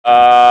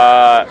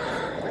Hide?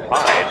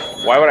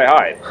 Why would I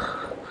hide?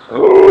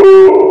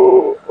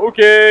 Oh,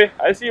 okay,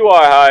 I see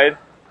why I hide.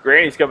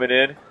 Granny's coming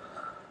in.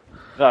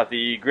 Not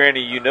the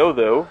granny you know,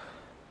 though.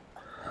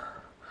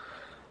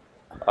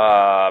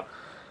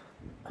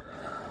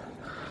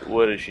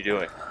 What is she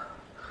doing?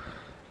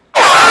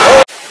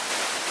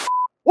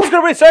 What's good,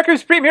 everybody? Soccer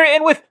Supreme here,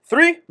 and with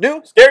 3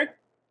 new scary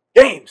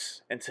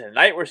games. And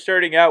tonight we're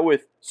starting out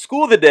with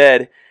School of the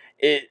Dead.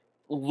 It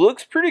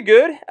looks pretty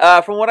good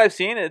from what I've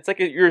seen. It's like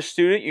you're a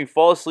student, you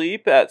fall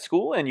asleep at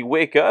school, and you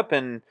wake up,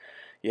 and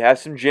you have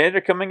some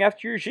janitor coming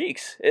after your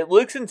cheeks. It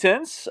looks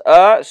intense,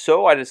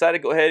 so I decided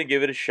to go ahead and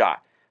give it a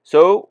shot.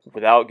 So,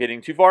 without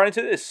getting too far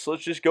into this,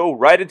 let's just go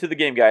right into the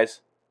game, guys.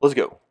 Let's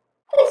go.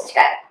 Please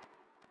subscribe.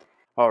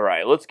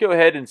 Alright, let's go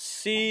ahead and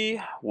see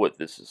what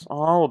this is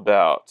all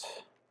about.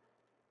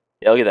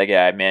 Yeah, look at that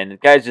guy, man. The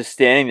guy's just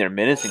standing there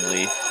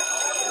menacingly.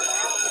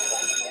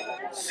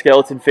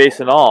 Skeleton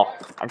face and all.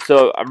 I'm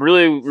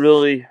really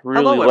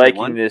Hello, liking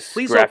everyone. this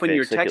Please graphics. open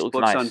your Like, it looks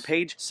textbooks nice. on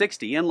page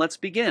 60 and let's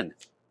begin.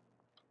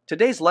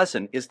 Today's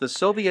lesson is the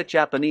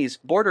Soviet-Japanese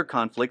border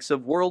conflicts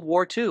of World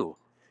War II.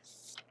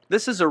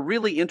 This is a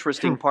really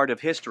interesting part of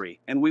history,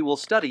 and we will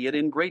study it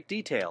in great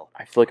detail.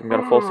 I feel like I'm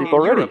gonna fall asleep In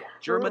already. Europe,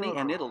 Germany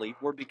and Italy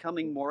were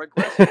becoming more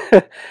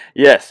aggressive.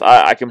 Yes,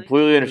 I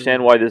completely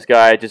understand why this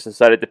guy just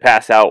decided to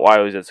pass out while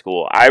he was at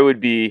school. I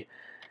would be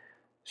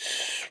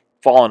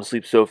falling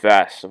asleep so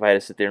fast if I had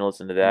to sit there and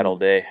listen to that all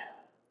day.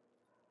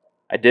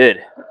 I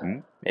did.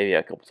 Maybe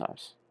a couple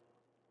times.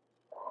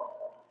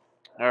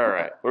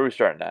 Alright, where are we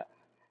starting at?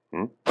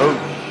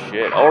 Oh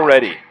shit,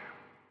 already.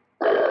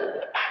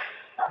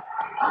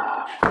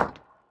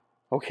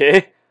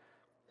 Okay.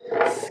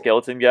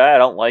 Skeleton guy, I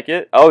don't like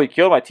it. Oh, he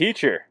killed my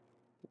teacher.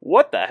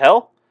 What the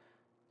hell?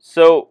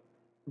 So,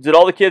 did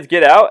all the kids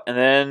get out and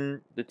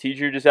then the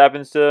teacher just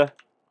happens to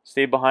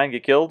stay behind,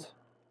 get killed?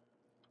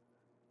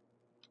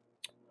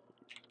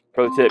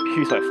 Pro tip,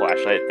 use my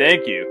flashlight.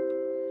 Thank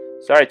you.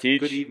 Sorry,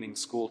 Teach. Good evening,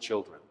 school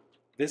children.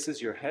 This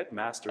is your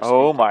headmaster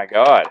Oh speaking. my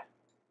god.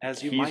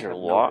 As you Keys might are have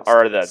locked.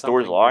 noticed, Or the something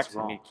door's is locked. I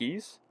wrong. need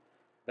keys.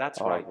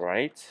 That's right.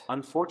 Alright.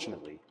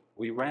 Unfortunately,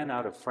 we ran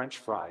out of French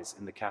fries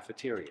in the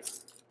cafeteria.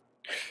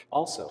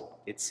 Also,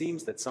 it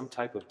seems that some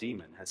type of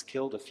demon has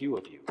killed a few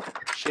of you.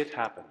 Shit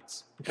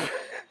happens.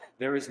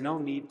 There is no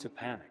need to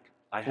panic.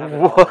 I have it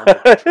all under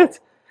control. What?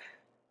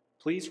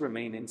 Please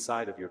remain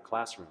inside of your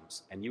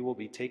classrooms and you will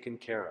be taken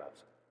care of.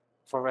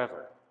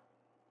 Forever.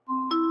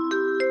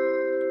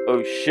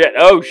 Oh shit,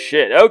 oh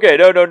shit. Okay,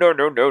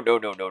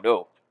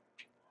 no.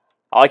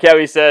 I like how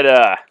he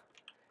said,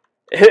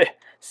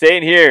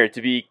 staying here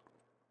to be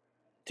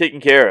taken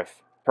care of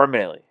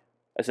permanently,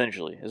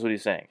 essentially, is what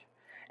he's saying.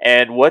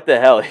 And what the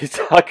hell? He's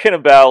talking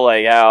about,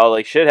 like, how,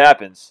 like, shit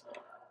happens.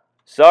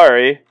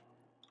 Sorry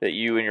that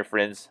you and your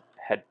friends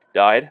had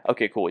died.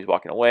 Okay, cool, he's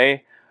walking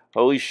away.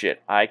 Holy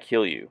shit, I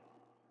kill you.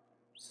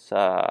 It's,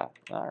 not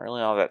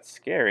really all that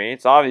scary.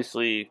 It's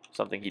obviously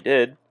something he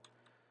did.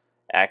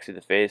 Axe to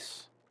the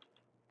face.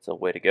 It's a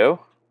way to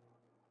go.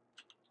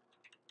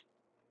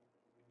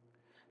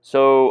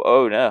 So,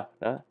 oh no.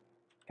 Can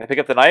I pick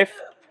up the knife?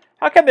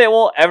 How come they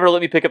won't ever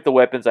let me pick up the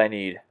weapons I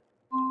need?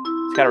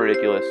 It's kind of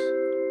ridiculous.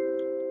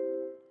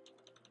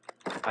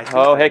 I think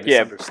Oh, that a heck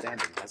yeah.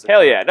 misunderstanding has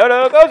Hell occurred. yeah.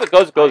 No,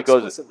 goes. I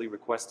explicitly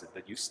requested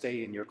that you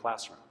stay in your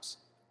classrooms.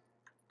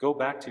 Go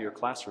back to your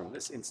classroom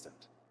this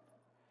instant.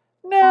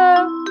 No,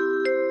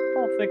 I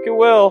don't think it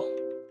will.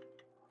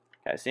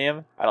 Can I see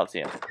him? I don't see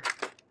him.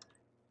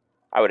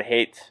 I would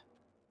hate.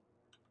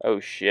 Oh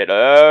shit.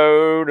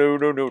 Oh,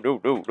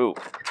 no.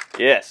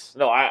 Yes.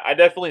 No, I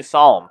definitely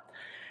saw him.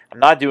 I'm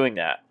not doing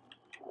that.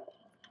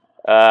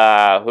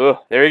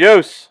 There he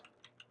goes.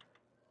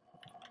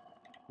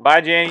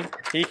 Bye, Janny.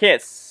 He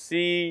can't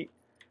see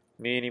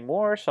me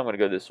anymore, so I'm going to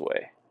go this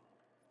way.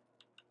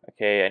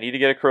 Okay, I need to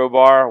get a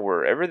crowbar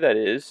wherever that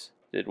is.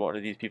 Did one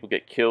of these people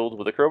get killed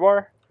with a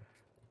crowbar?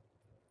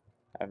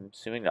 I'm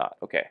assuming not.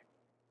 Okay.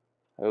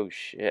 Oh,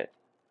 shit.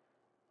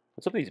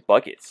 What's up with these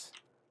buckets?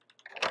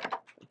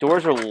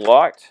 Doors are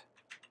locked.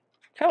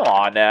 Come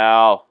on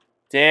now.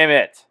 Damn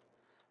it.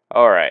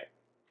 Alright.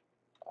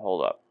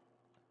 Hold up.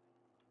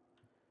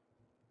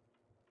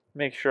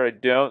 Make sure I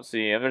don't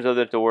see him. There's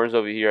other doors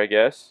over here, I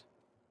guess.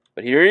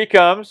 But here he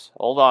comes.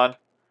 Hold on.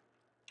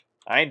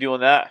 I ain't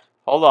doing that.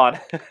 Hold on.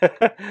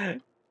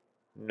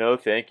 No,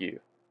 thank you.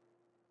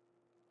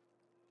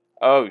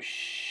 Oh,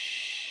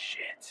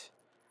 shit.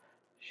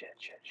 Shit.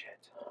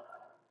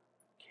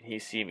 Can he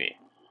see me?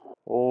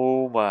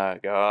 Oh, my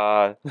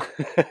God.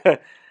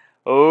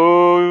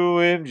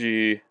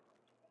 OMG.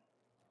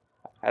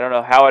 I don't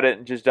know how I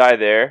didn't just die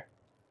there.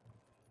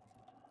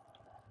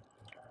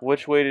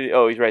 Which way did he...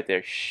 Oh, he's right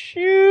there.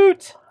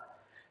 Shoot!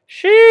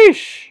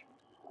 Sheesh!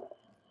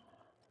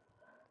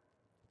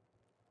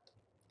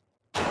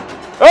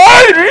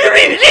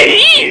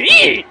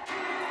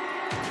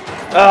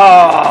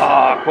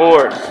 Ah, of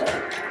course.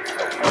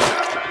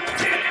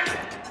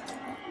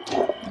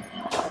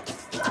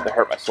 That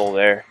hurt my soul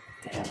there.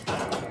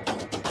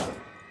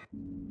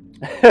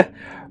 Damn.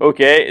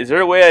 Okay, is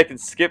there a way I can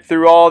skip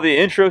through all the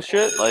intro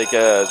shit? Like,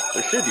 there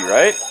should be,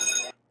 right?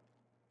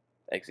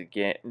 Exit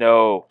game.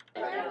 No.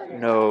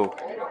 No.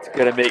 It's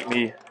gonna make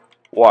me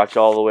watch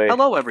all the way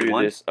Hello through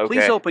everyone, this. Okay.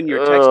 please open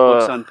your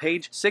textbooks on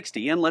page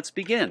 60 and let's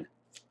begin.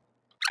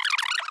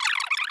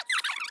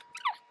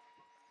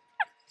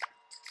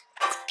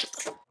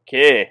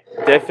 Okay,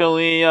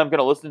 definitely I'm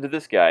gonna listen to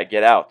this guy.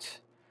 Get out.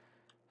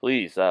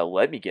 Please,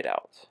 let me get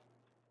out.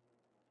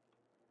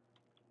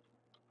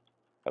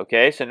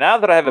 Okay, so now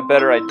that I have a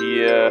better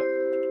idea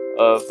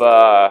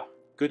of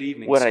Good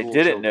evening, what I school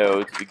didn't children.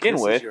 know to begin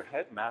This with, is your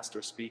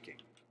headmaster speaking.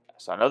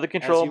 so I know the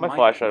control As of you my might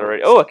flashlight have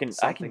already. noticed, Oh, I can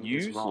something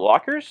is use wrong.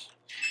 lockers?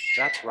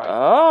 That's right.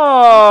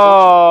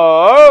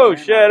 Oh,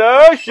 Unfortunately, you oh ran out shit, of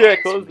oh French shit, fries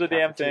close in the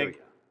damn thing.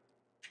 cafeteria.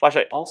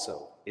 Flashlight.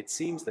 Also, it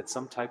seems that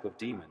some type of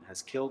demon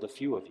has killed a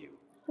few of you.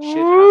 Shit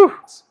Woo.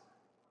 happens.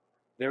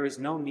 There is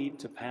no need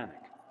to panic.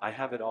 I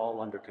have it all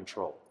under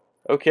control.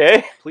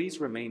 Okay. Please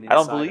remain I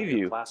don't inside believe of your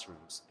you.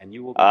 classrooms, and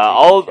you will be taken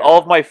All care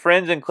of my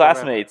friends and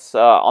classmates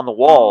on the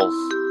walls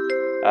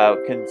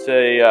can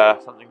say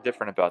something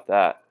different about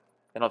that.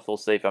 They don't feel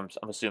safe, I'm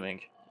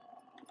assuming.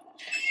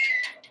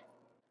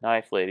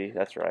 Knife lady,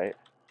 that's right.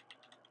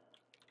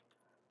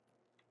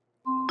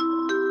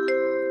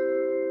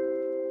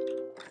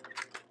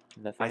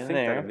 Nothing I in think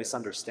that a there.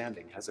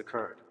 misunderstanding has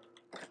occurred.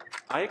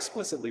 I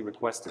explicitly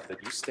requested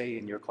that you stay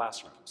in your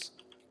classrooms.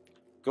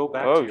 Go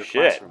back Oh, to your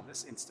shit. classroom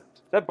this instant.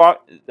 That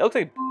looks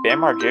like Bam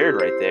Margera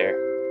right there.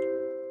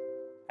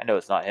 I know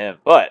it's not him,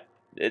 but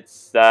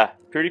it's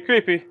pretty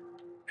creepy.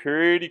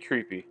 Pretty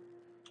creepy.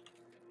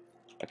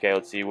 Okay,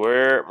 let's see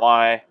where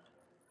my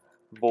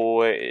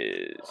boy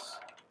is.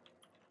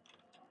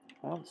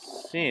 I don't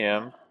see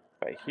him.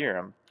 If I hear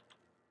him.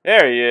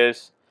 There he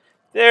is.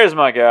 There's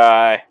my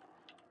guy.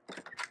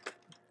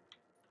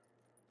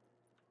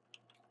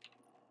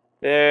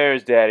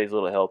 There's Daddy's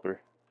little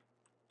helper.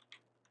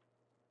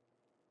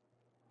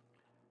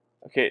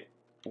 Okay,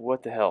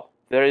 what the hell?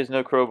 There is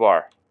no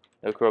crowbar.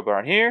 No crowbar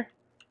in here.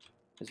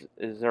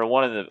 Is there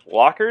one in the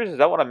lockers? Is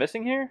that what I'm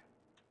missing here?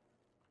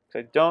 'Cause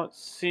I don't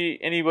see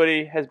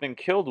anybody has been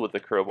killed with the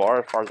crowbar,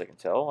 as far as I can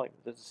tell. Like,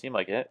 it doesn't seem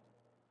like it.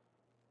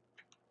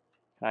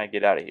 Can I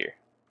get out of here?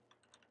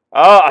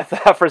 Oh, I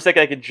thought for a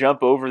second I could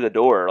jump over the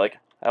door. Like,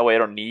 that way I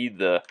don't need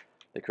the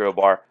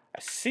crowbar. I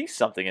see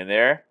something in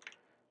there,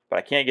 but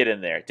I can't get in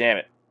there. Damn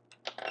it.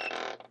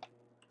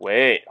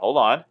 Wait, hold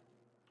on.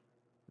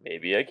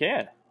 Maybe I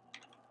can.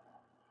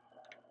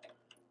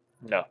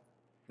 No.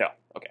 No.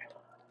 Okay.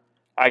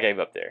 I gave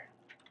up there.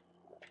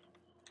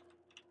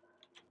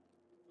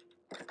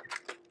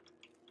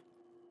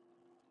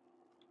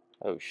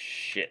 Oh,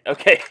 shit.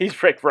 Okay,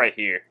 he's right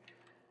here.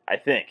 I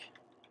think.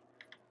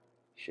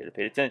 Should have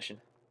paid attention.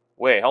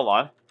 Wait, hold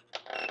on.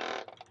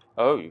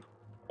 Oh.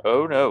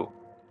 Oh, no.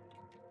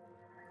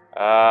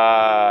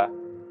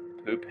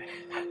 Poop.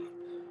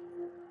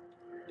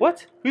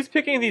 What? Who's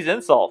picking these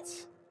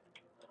insults?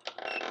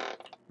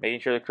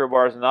 Making sure the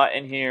crowbar is not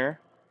in here.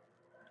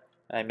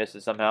 I missed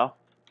it somehow.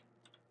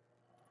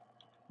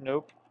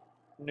 Nope.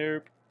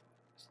 Nope.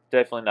 It's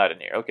definitely not in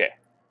here. Okay.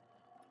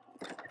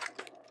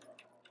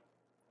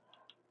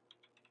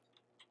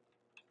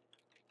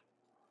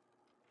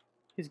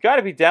 He's got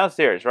to be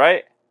downstairs,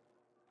 right?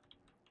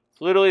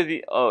 It's literally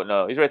the... Oh,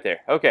 no. He's right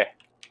there. Okay.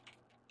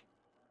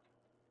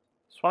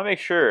 Just want to make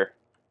sure.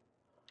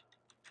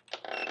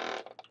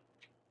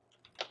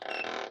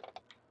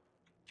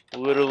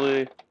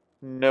 Literally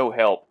no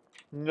help.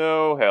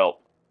 No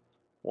help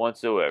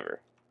whatsoever.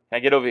 Can I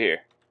get over here?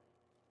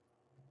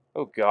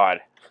 Oh,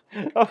 God.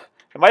 Oh,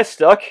 am I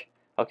stuck?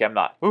 Okay, I'm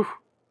not. Ooh.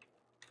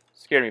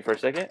 Scared me for a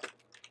second.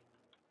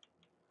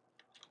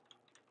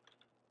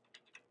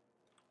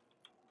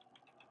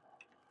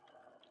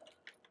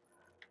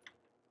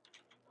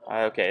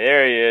 Okay,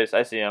 there he is.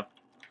 I see him.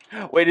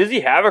 Wait, does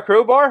he have a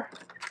crowbar?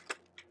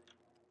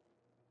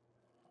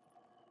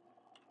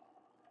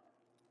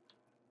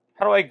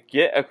 How do I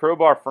get a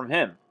crowbar from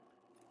him?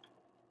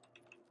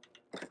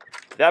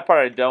 That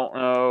part I don't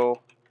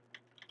know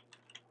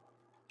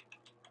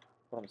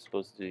what I'm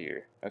supposed to do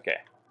here. Okay.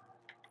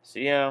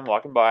 See him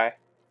walking by.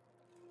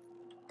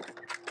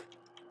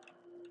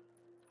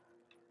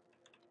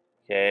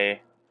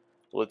 Okay.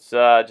 Let's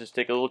just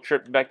take a little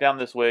trip back down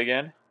this way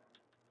again.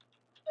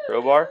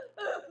 Crowbar.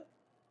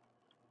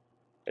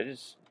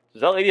 Is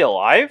that lady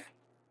alive?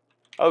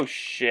 Oh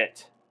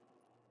shit.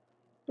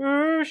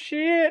 Oh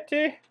shit.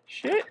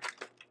 Shit.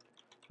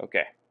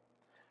 Okay.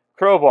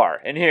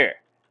 Crowbar. In here.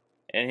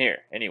 In here.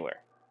 Anywhere.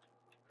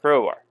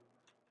 Crowbar.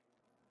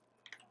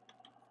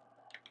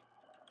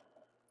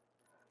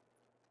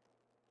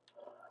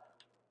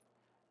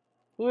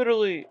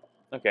 Literally.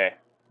 Okay.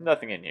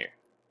 Nothing in here.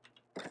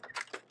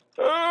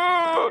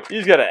 Oh,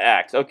 he's got an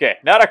axe. Okay.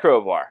 Not a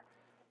crowbar.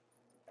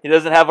 He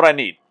doesn't have what I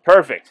need.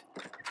 Perfect.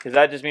 Because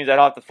that just means I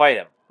don't have to fight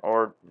him.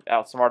 Or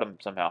outsmart him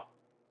somehow.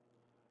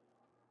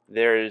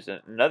 There is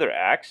another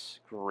axe.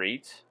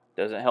 Great.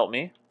 Doesn't help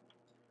me.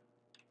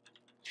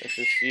 Let's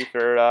just see if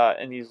they're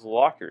in these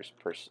lockers,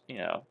 you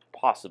know,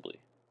 possibly.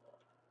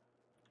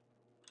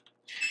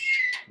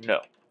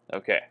 No.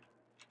 Okay.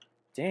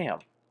 Damn.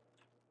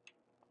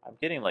 I'm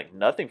getting, like,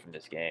 nothing from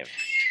this game.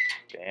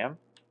 Damn.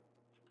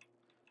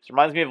 This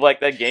reminds me of, like,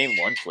 that game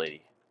Lunch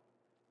Lady.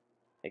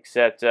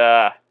 Except,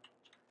 the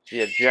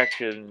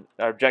objectives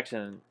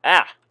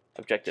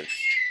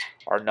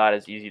are not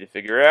as easy to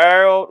figure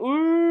out.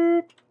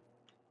 Oop!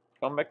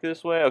 Come back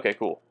this way. Okay,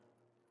 cool.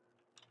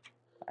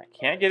 I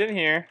can't get in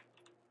here.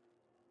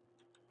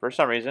 For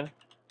some reason.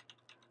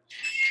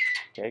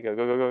 Okay, go,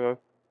 go, go, go, go.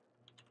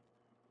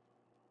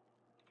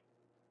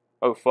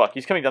 Oh, fuck.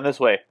 He's coming down this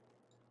way.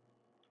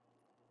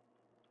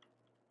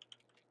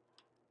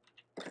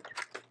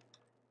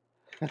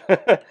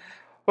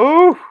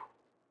 Ooh!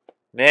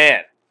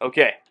 Man.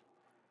 Okay.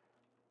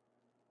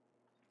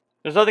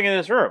 There's nothing in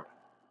this room.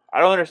 I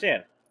don't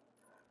understand.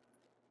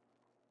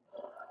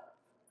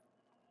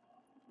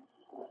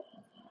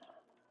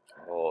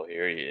 Oh,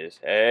 here he is.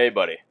 Hey,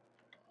 buddy.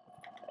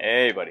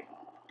 Hey, buddy.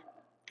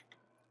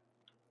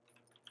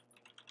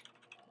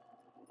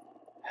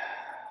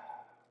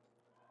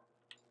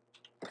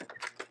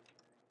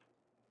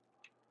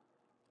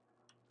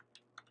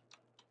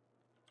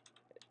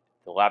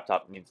 The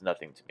laptop means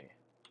nothing to me.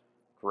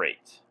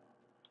 Great.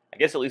 I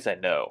guess at least I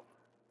know.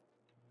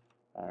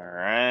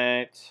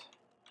 Alright.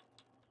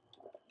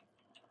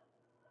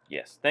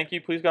 Yes, thank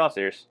you. Please go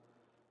downstairs.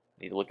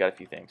 Need to look at a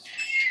few things.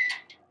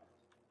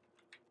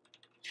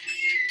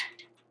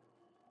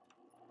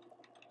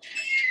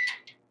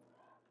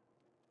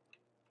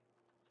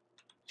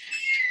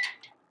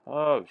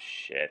 Oh,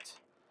 shit.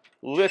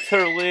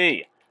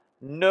 Literally.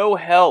 No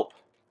help.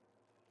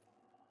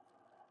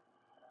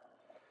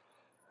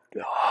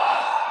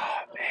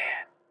 Oh,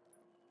 man.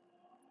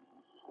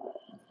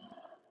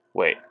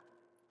 Wait.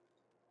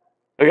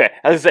 Okay,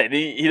 as I said,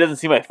 he doesn't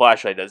see my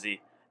flashlight, does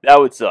he? That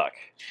would suck.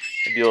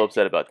 I'd be a little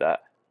upset about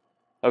that.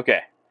 Okay.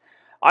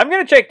 I'm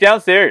going to check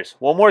downstairs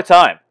one more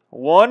time.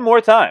 One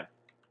more time.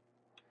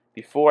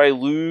 Before I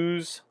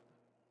lose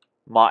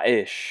my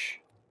ish.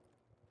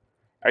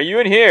 Are you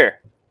in here?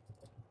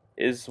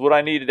 Is what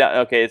I needed down.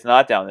 Okay, it's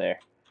not down there.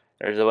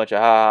 There's a bunch of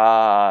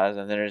ha-has,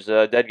 and there's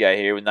a dead guy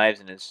here with knives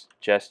in his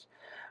chest.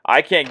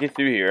 I can't get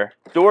through here.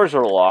 Doors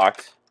are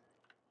locked.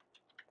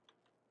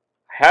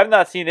 I have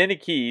not seen any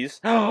keys.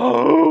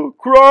 Crowbar!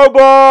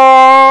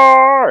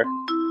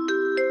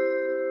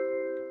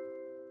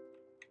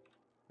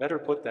 Better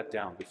put that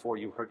down before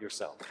you hurt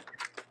yourself.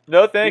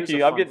 No, thank Here's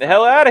you. a I'm fun getting the fact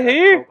hell out about of that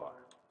here. crowbar.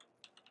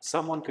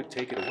 Someone could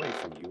take it away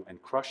from you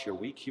and crush your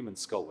weak human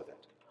skull with it.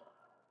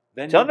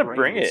 Then Tell your him to brain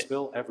bring would it.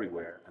 spill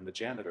everywhere, and the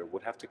janitor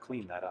would have to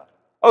clean that up.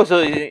 Oh, so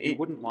You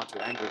wouldn't want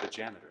to anger the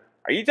janitor.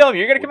 are you telling me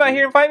you're going to come Would out you?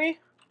 here and fight me?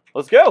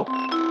 Let's go.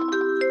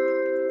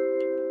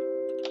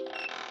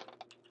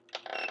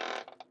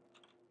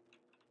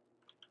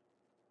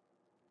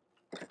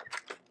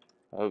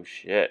 Oh,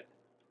 shit.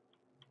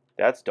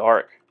 That's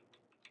dark.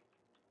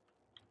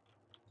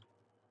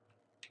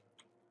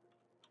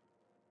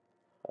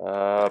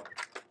 Hold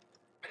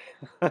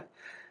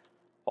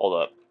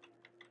up.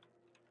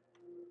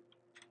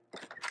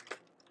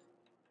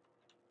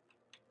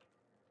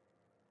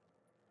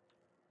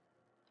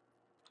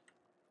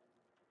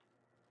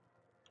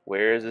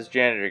 Where is this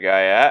janitor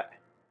guy at?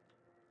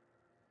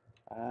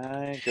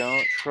 I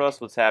don't trust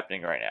what's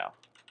happening right now.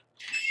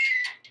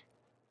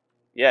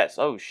 Yes.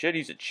 Oh, shit.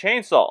 He's a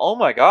chainsaw. Oh,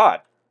 my God.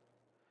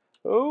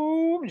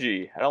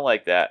 OMG. I don't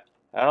like that.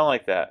 I don't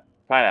like that.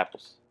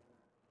 Pineapples.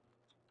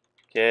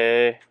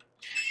 Okay.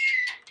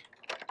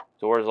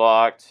 Door's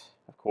locked.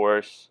 Of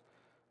course.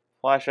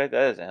 Flashlight.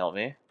 That doesn't help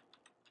me.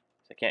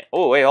 I can't.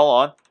 Oh, wait.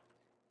 Hold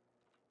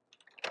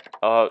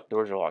on.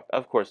 Doors are locked.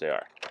 Of course they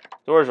are.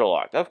 Doors are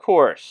locked. Of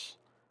course.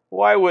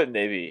 Why wouldn't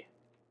they be?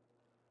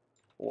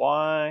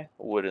 Why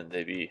wouldn't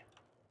they be?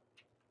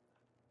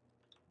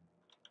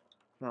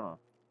 Am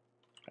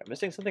I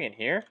missing something in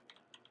here?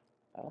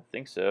 I don't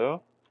think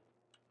so.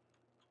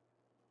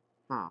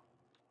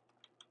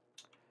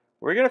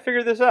 We're gonna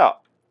figure this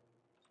out.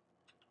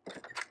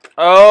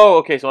 Oh,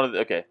 okay. So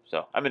okay.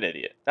 So I'm an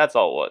idiot. That's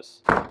all it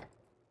was.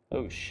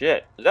 Oh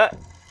shit! Is that?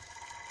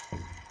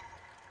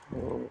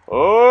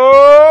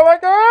 Oh my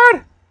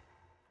god!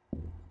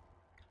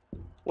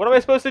 What am I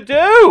supposed to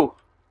do?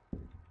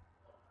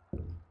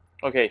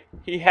 Okay,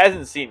 he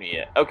hasn't seen me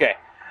yet. Okay,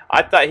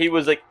 I thought he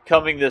was like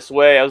coming this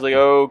way. I was like,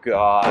 oh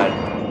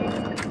god.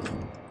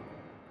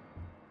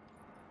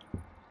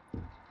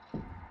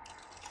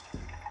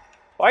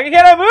 Why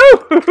can't I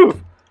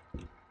move?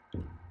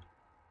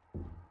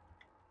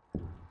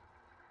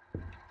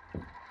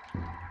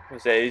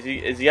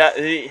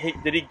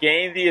 Did he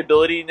gain the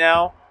ability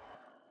now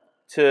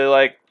to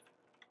like?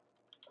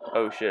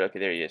 Oh shit! Okay,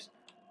 there he is.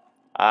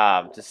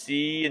 To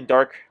see in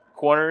dark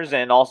corners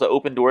and also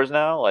open doors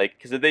now. Like,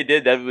 because if they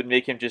did, that would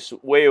make him just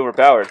way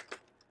overpowered.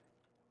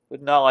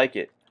 Would not like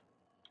it.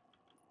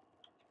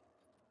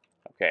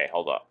 Okay,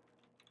 hold up.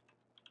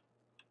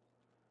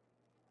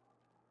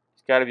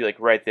 He's got to be like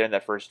right there in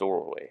that first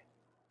doorway.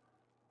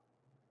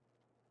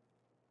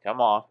 Come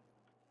on.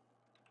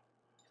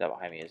 He's not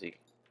behind me, is he?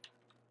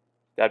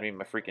 That'd be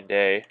my freaking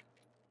day.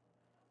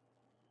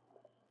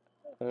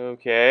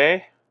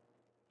 Okay.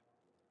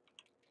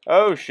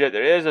 Oh shit,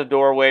 there is a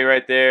doorway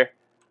right there.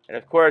 And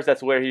of course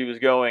that's where he was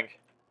going.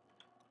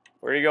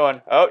 Where are you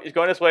going? Oh, he's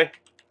going this way.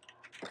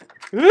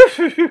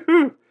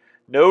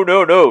 No,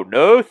 no, no.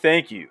 No,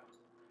 thank you.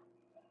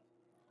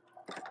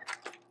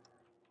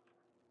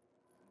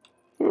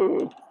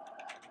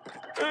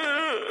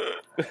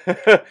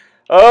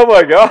 Oh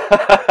my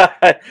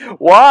god.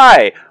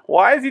 Why?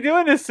 Why is he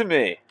doing this to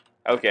me?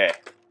 Okay.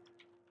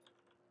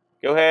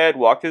 Go ahead,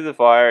 walk through the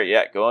fire.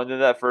 Yeah, go into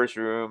that first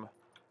room.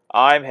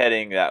 I'm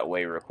heading that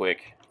way real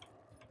quick.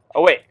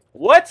 Oh, wait.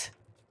 What?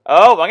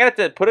 Oh, I'm going to have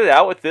to put it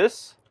out with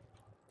this?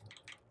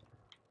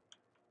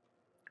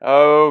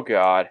 Oh,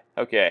 God.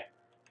 Okay.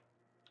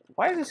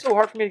 Why is it so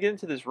hard for me to get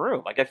into this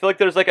room? Like, I feel like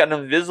there's, like, an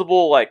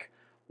invisible, like,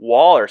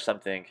 wall or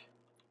something.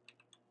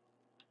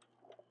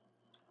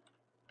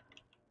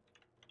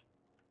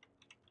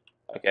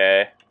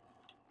 Okay.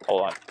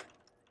 Hold on.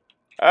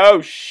 Oh,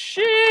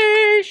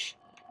 sheesh!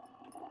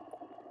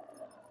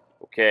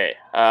 Okay.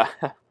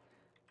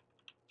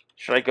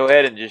 Should I go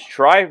ahead and just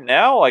try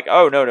now? Like,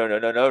 oh, no, no, no,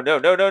 no, no, no,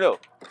 no, no, no.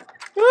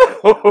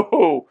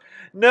 Oh,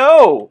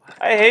 no!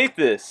 I hate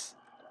this.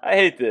 I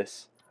hate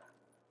this.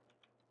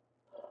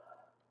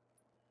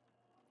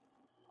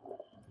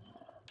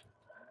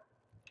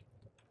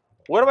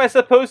 What am I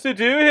supposed to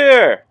do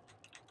here?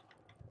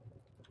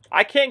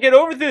 I can't get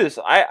over this.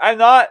 I'm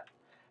not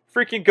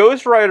freaking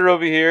Ghost Rider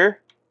over here.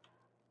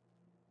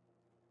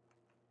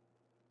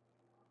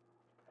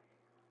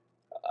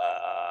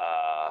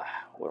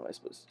 What am I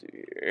supposed to do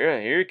here?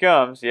 Here he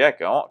comes. Yeah,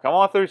 come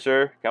on through,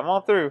 sir. Come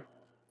on through.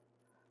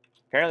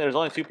 Apparently there's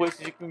only 2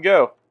 places you can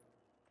go.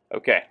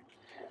 Okay.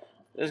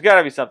 There's got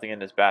to be something in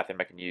this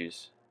bathroom I can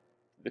use.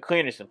 The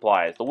cleaning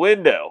supplies. The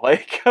window.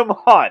 Like, come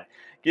on.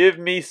 Give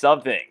me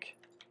something.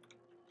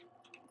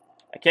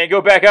 I can't go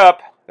back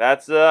up.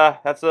 That's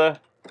a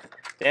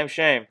damn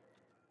shame.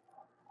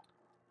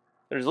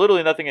 There's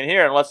literally nothing in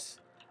here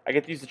unless I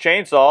get to use the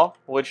chainsaw,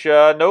 which,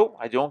 nope,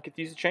 I don't get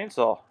to use the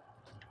chainsaw.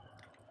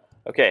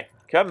 Okay,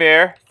 come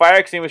here. Fire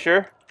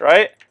extinguisher,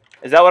 right?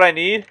 Is that what I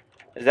need?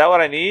 Is that what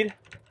I need?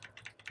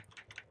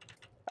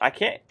 I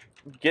can't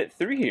get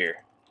through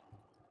here.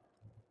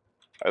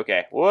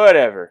 Okay,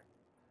 whatever.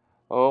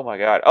 Oh my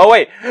god. Oh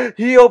wait,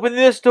 he opened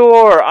this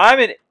door.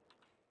 If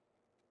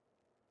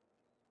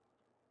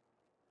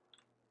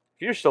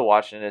you're still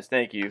watching this,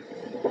 thank you.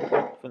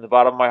 From the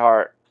bottom of my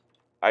heart.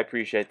 I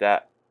appreciate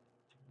that.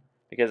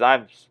 Because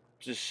I'm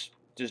just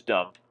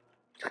dumb.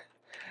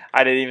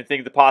 I didn't even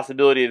think the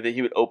possibility that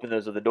he would open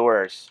those other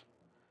doors.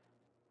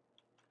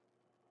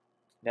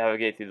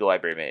 Navigate through the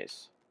library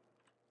maze.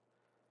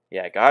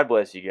 Yeah, God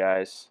bless you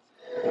guys.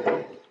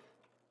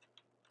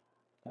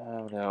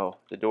 Oh no,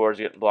 the door's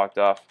getting blocked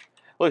off.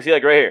 Look, see,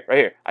 like right here, right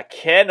here. I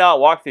cannot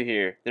walk through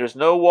here. There's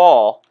no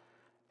wall,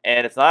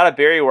 and it's not a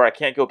barrier where I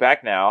can't go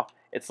back now.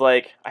 It's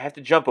like I have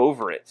to jump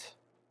over it.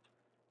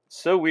 It's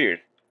so weird.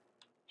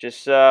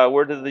 Just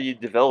word to the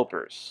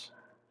developers.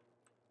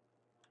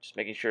 Just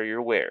making sure you're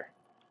aware.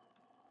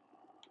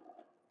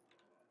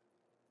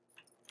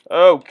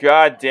 Oh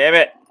god damn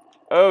it!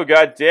 Oh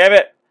god damn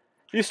it!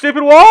 These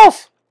stupid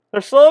walls!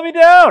 They're slowing me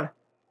down!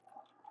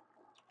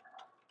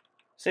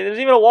 See, there's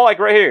even a wall like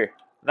right here.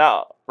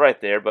 Not right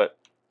there, but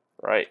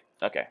right.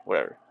 Okay,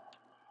 whatever.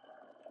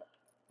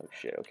 Oh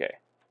shit, okay.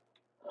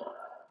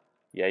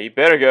 Yeah, you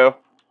better go.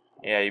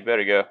 Yeah, you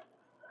better go.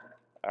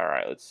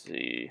 Alright, let's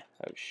see.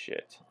 Oh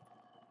shit.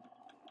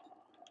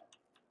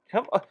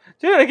 Come on.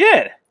 Do it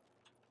again!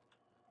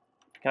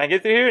 Can I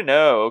get through here?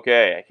 No,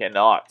 okay, I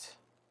cannot.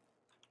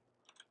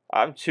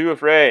 I'm too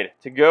afraid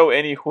to go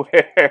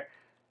anywhere.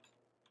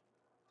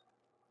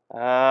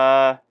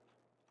 I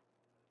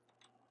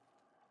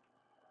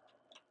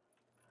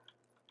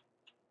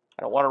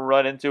don't want to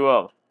run into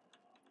him.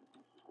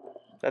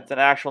 That's an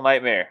actual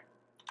nightmare.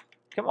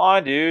 Come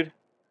on, dude.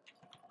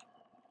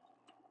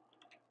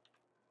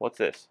 What's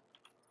this?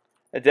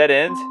 A dead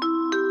end?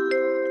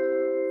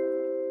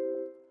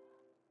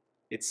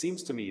 It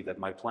seems to me that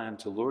my plan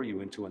to lure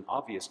you into an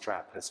obvious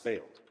trap has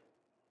failed.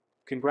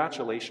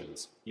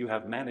 Congratulations, you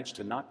have managed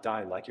to not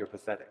die like your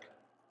pathetic,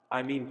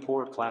 I mean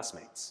poor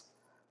classmates.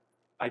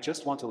 I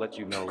just want to let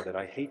you know that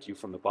I hate you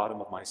from the bottom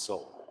of my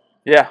soul.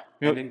 Yeah,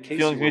 And in case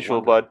feelings you were mutual,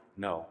 wondering, bud.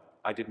 no,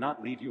 I did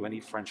not leave you any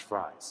French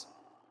fries.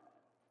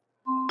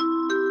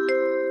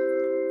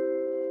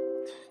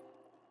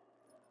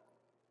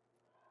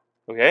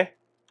 Okay.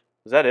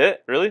 Was that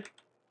it? Really?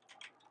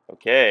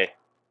 Okay.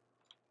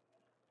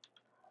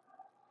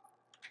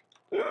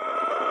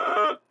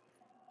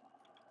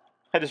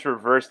 I just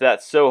reversed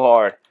that so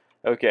hard.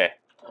 Okay.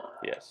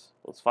 Yes.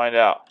 Let's find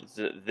out. Is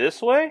it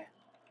this way?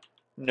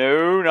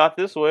 No, not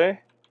this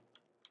way.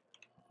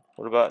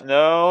 What about...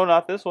 No,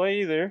 not this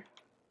way either.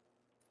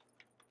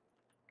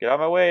 Get out of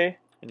my way.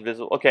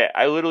 Invisible. Okay,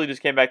 I literally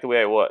just came back the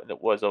way I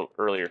was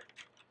earlier.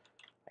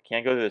 I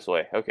can't go this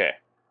way. Okay.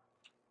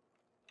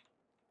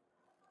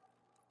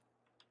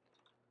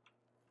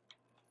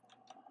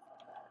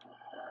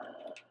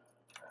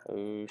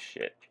 Oh,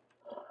 shit.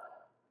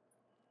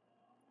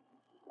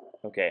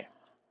 Okay.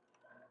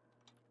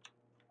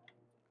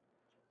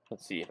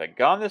 Let's see. Have I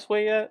gone this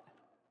way yet?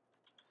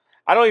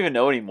 I don't even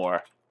know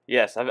anymore.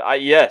 Yes,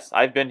 yes,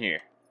 I've been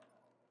here.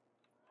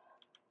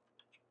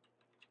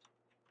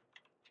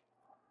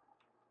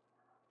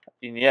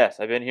 And yes,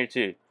 I've been here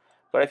too.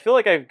 But I feel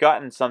like I've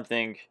gotten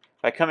something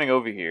by coming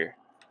over here.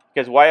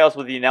 Because why else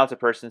would the announcer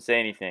person say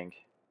anything?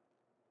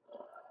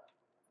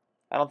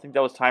 I don't think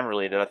that was time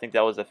related. I think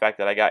that was the fact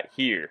that I got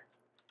here.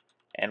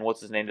 And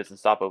what's his name doesn't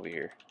stop over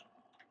here.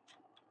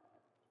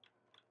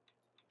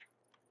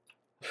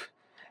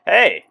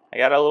 Hey, I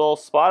got a little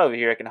spot over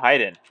here I can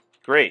hide in.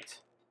 Great.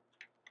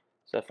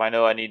 So if I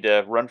know I need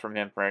to run from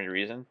him for any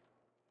reason,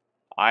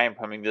 I am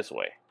coming this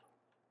way.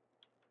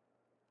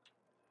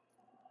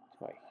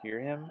 Do I hear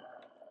him?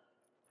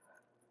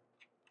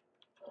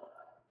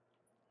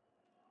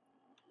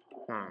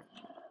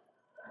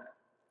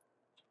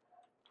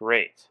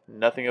 Great.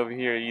 Nothing over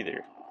here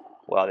either.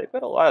 Wow, they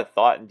put a lot of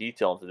thought and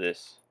detail into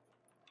this.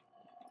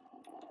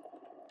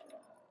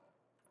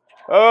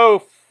 Oh,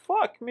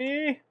 fuck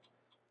me.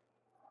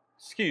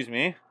 Excuse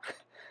me.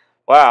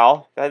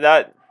 Wow,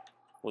 that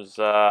was,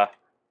 yeah,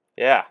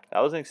 that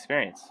was an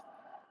experience.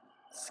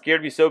 It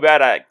scared me so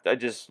bad, I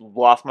just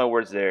lost my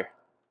words there.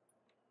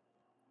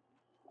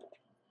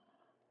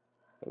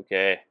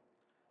 Okay.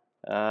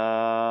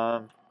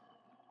 I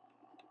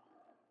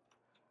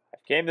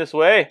came this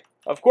way.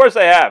 Of course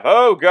I have.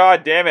 Oh,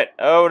 god damn it.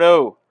 Oh,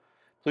 no.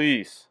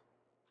 Please.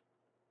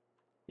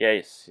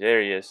 Yes,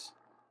 there he is.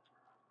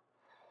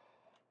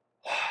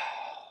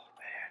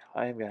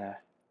 Oh, man.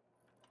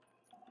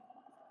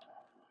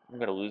 I'm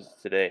gonna lose it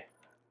today.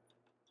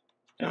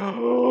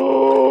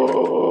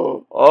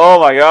 Oh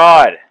my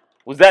god.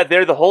 Was that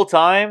there the whole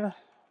time?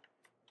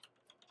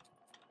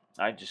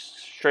 I'm just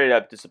straight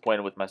up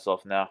disappointed with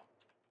myself now.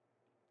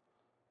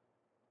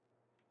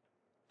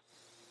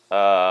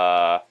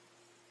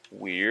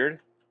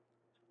 Weird.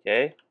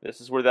 Okay, this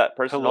is where that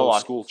person. Hello,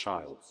 school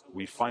child.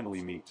 We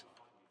finally meet.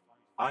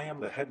 I am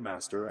the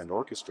headmaster and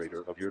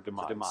orchestrator of your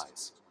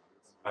demise.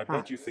 I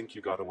bet you think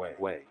you got away.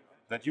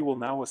 That you will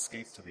now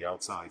escape to the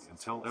outside and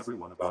tell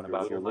everyone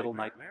about your little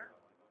nightmare?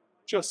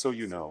 Just so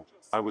you know,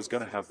 I was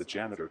gonna have the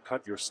janitor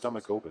cut your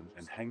stomach open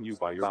and hang you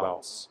by your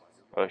bowels.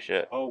 Oh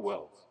shit. Oh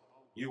well.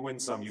 You win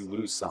some, you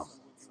lose some.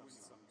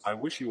 I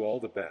wish you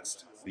all the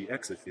best. The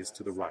exit is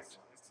to the right.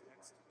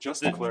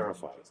 Just to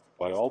clarify,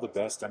 by all the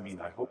best I mean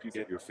I hope you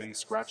get your face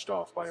scratched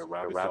off by a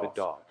rabid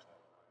dog.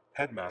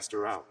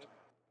 Headmaster out.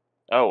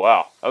 Oh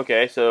wow.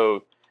 Okay,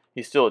 so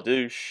he's still a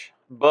douche,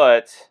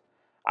 but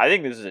I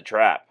think this is a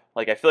trap.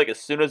 Like, I feel like as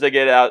soon as I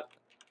get out...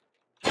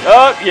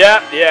 Oh,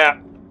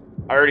 yeah.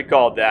 I already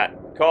called that.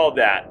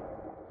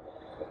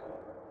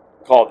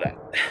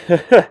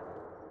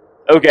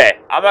 Okay,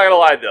 I'm not gonna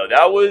lie though.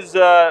 That was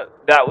a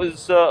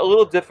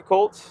little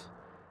difficult.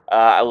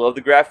 I love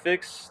the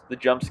graphics. The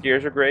jump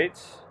scares are great.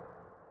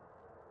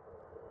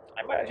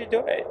 I might actually do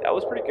it. That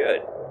was pretty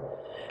good.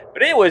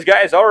 But anyways,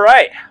 guys,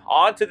 alright.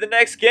 On to the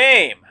next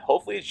game.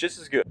 Hopefully it's just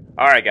as good.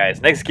 Alright, guys.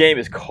 Next game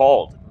is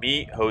called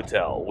Meat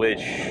Hotel, which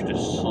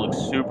just looks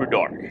super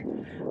dark.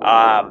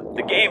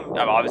 The game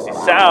obviously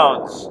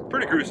sounds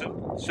pretty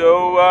gruesome,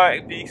 so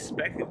I'd be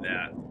expecting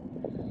that.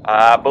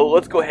 But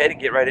let's go ahead and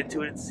get right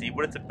into it and see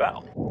what it's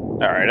about.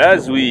 Alright,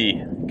 as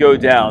we go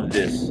down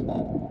this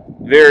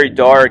very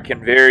dark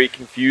and very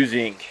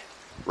confusing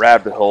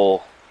rabbit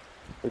hole,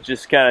 let's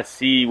just kind of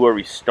see where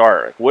we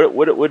start.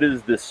 What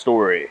is the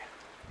story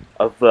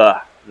of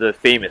the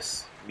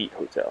famous Meat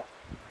Hotel?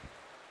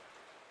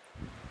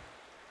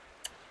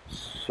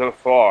 So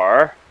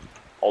far,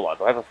 hold on,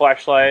 do I have a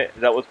flashlight?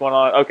 Is that what's going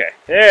on? Okay,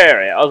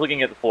 there I am. I was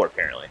looking at the floor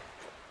apparently.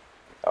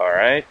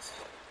 Alright.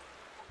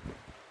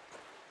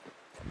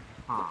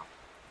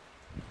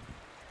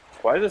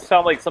 Why does it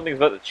sound like something's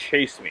about to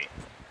chase me?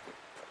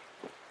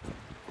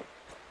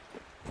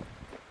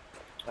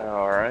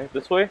 Alright,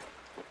 this way?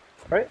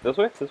 Right, this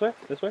way?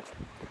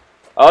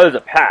 Oh, there's a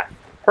path.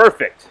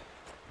 Perfect.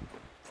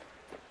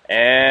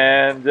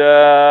 And,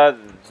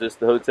 is this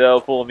the hotel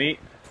full of meat?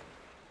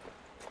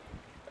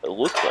 It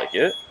looks like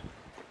it.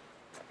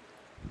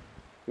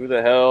 Who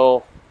the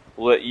hell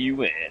let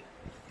you in?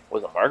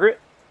 Was it Margaret?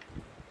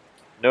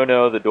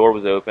 No, the door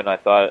was open. I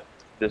thought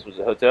this was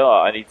a hotel.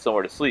 I need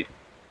somewhere to sleep.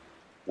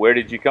 Where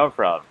did you come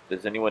from?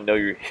 Does anyone know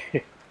you're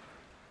here?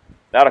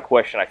 Not a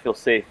question I feel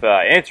safe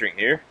answering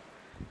here.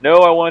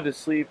 No, I wanted to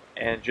sleep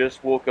and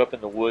just woke up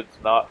in the woods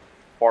not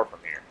far from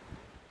here.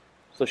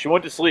 So she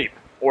went to sleep,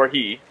 or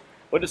he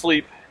went to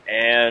sleep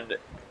and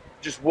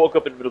just woke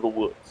up in the middle of the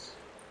woods.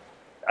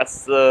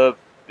 That's the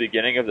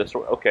beginning of the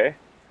story. Okay.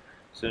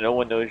 So no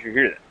one knows you're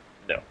here then?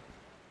 No.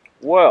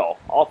 Well,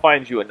 I'll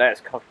find you a nice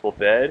comfortable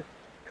bed.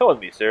 Come with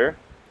me, sir.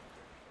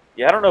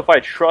 Yeah, I don't know if I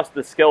trust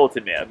the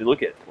skeleton man. I mean,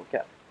 look at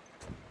him.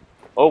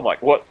 Oh my,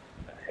 what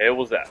the hell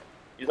was that?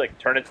 He's like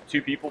turned into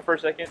two people for a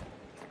second.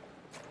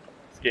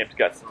 This game's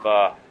got some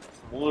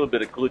little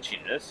bit of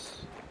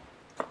glitchiness.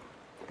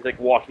 He's like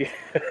walking.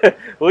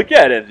 Look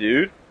at him,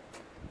 dude.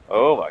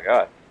 Oh my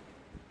god.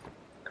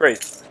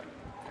 Crazy.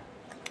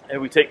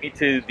 And we take me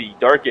to the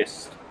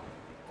darkest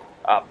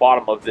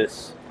bottom of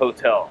this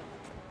hotel.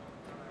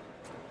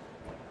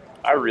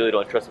 I really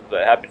don't trust what's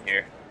going to happen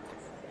here.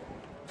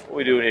 What are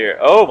we doing here?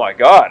 Oh my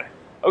god.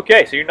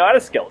 Okay, so you're not a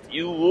skeleton.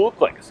 You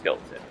look like a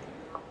skeleton.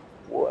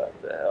 What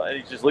the hell? And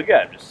he's just looking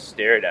at him, just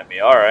staring at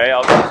me. Alright,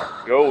 I'll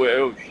just go away.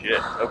 Oh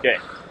shit. Okay.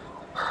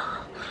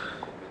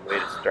 Way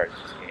to start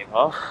this game,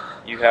 huh?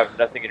 You have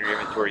nothing in your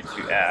inventory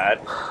to add.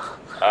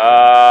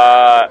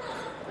 Hide?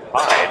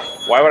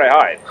 Why would I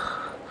hide?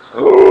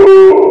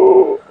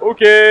 Ooh,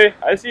 okay,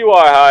 I see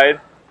why I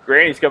hide.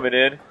 Granny's coming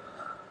in.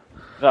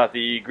 Not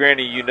the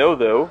granny you know,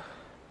 though.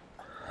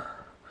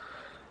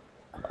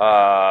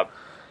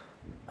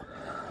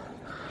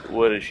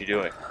 What is she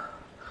doing?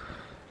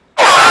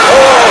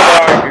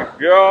 Oh my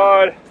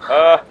god!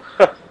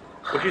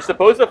 Was she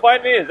supposed to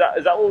find me? Is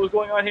that what was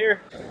going on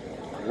here?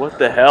 What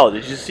the hell?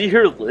 Did you see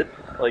her lip?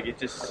 Like, it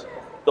just...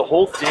 The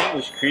whole thing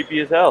was creepy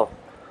as hell.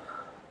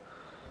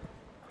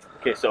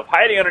 Okay, so if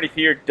hiding underneath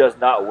here does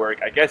not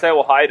work, I guess I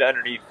will hide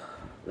underneath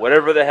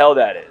whatever the hell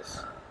that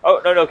is.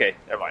 Oh, no, okay,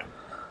 never mind.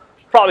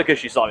 Probably because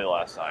she saw me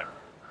last time.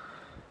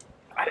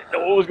 I didn't know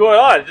what was going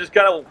on. It just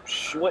kind of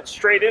went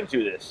straight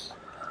into this.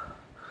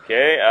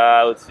 Okay,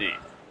 let's see.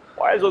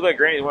 Why does it look like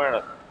Granny's wearing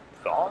a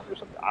thong or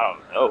something? I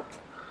don't know.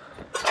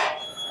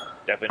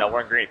 Definitely not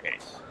wearing granny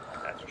panties.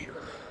 That's for sure.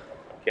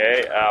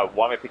 Okay,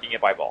 why am I picking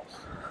up eyeballs?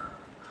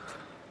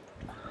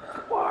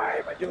 Why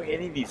am I doing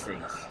any of these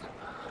things?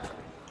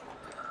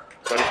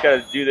 So I just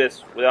gotta do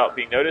this without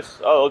being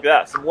noticed. Oh, look at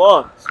that. Some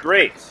lungs.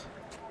 Great.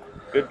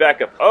 Good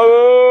backup.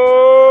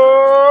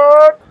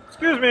 Oh,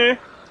 excuse me.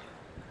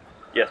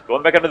 Yes,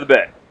 going back under the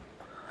bed.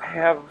 I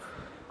have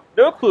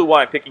no clue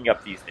why I'm picking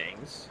up these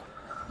things.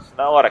 There's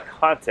not a lot of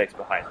context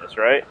behind this,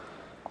 right?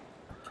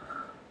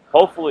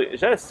 Hopefully,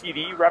 is that a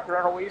CD wrapped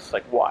around her waist?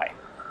 Like, why?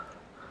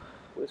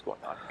 What is going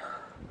on here?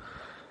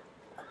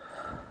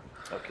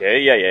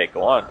 Okay, yeah,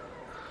 go on.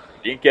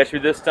 You didn't catch me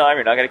this time,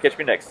 you're not gonna catch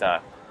me next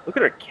time. Look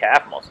at her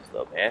calf muscles,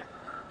 though, man.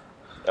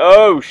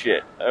 Oh,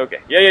 shit.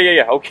 Okay.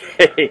 Yeah.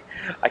 Okay.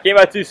 I came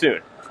out too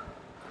soon.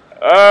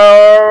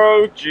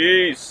 Oh,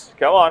 jeez.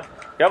 Come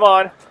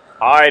on.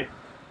 Hide.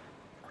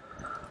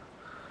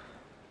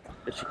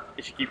 Did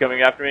she keep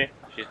coming after me?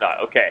 She's not.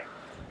 Okay.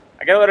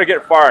 I gotta let her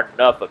get far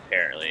enough,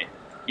 apparently.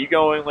 Keep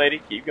going,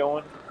 lady. Keep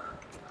going.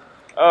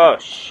 Oh,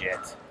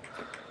 shit.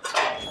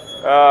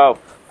 Oh.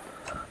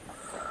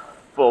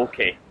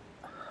 Okay.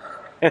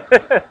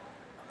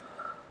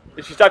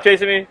 Did she stop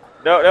chasing me?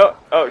 No.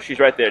 Oh, she's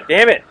right there.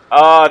 Damn it.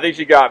 I think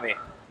she got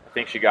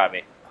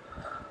me.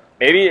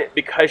 Maybe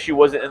because she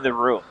wasn't in the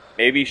room.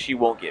 Maybe she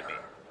won't get me.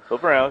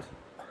 Flip around.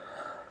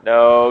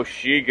 No,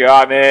 she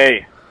got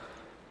me.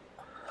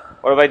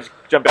 What if I just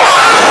jump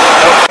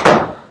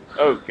out?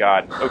 Oh,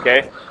 God.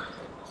 Okay.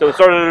 So it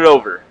started it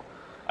over,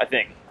 I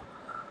think.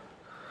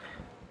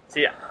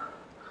 See,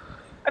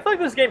 I feel like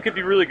this game could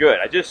be really good.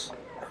 I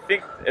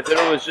think if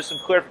there was just some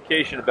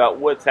clarification about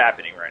what's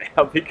happening right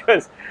now,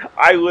 because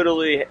I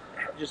literally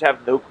just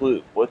have no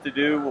clue what to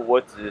do,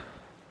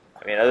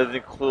 I mean, other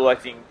than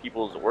collecting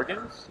people's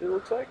organs, it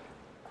looks like.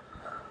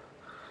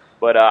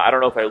 But I don't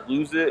know if I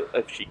lose it,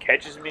 if she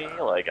catches me,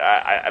 like,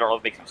 I don't know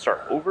if it makes me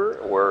start over,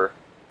 or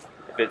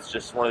if it's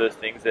just one of those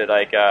things that,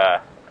 like,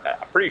 I'm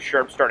pretty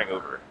sure I'm starting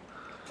over.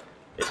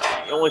 It's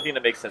the only thing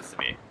that makes sense to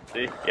me.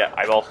 See? Yeah,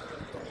 eyeballs.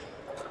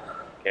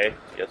 Okay,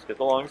 yes, get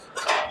the lungs.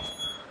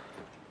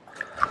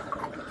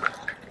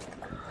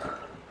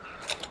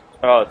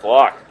 Oh, it's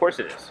locked. Of course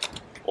it is.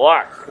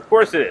 Locked. Of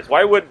course it is.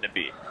 Why wouldn't it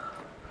be?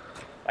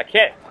 I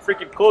can't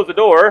freaking close the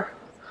door.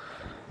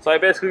 So I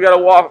basically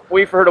gotta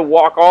wait for her to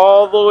walk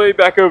all the way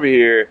back over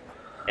here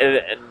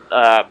and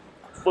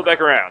flip back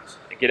around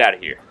and get out of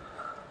here.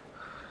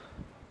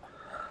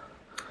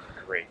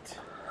 Great.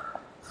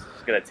 This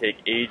is gonna take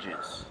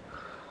ages.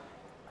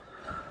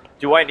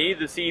 Do I need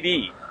the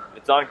CD?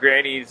 It's on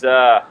Granny's,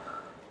 I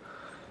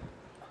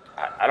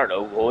don't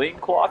know,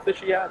 loincloth that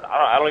she has?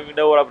 I don't even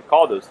know what I would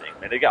call those things,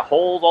 man. They got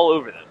holes all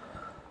over them.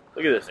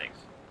 Look at those things.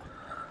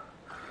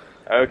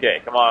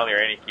 Okay, come on,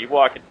 Granny. Keep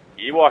walking.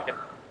 Keep walking.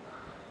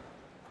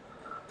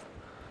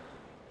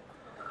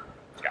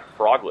 It's got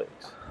frog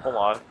legs. Hold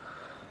on.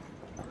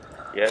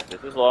 Yes,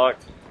 this is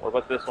locked. What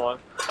about this one?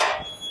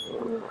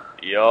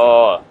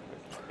 Yeah.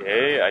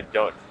 Okay, I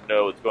don't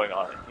know what's going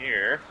on in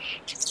here.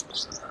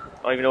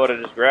 I don't even know what I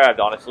just grabbed,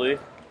 honestly.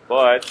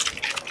 But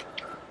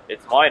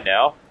it's mine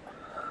now.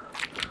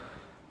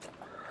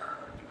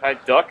 Can I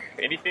duck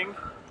anything?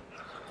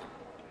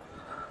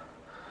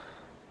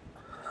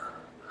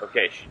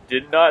 Okay, she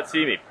did not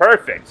see me.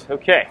 Perfect.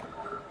 Okay.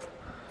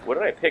 What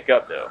did I pick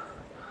up, though?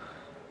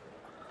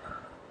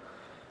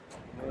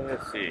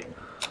 Let's see.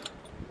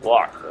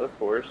 Locked, of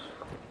course.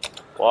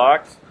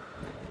 Locked.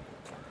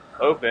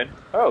 Open.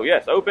 Oh,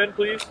 yes. Open,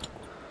 please.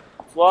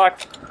 It's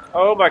locked.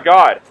 Oh, my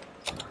God.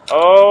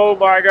 Oh,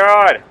 my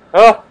God.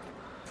 Oh.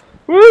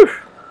 Woo.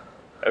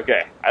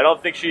 Okay. I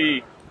don't think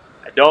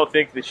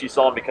that she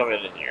saw me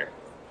coming in here.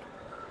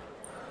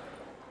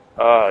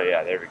 Oh,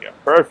 yeah. There we go.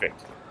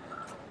 Perfect.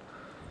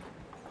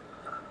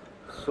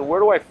 So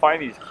where do I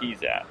find these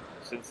keys at?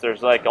 Since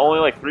there's like only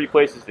like 3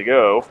 places to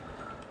go.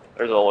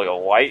 There's like a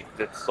light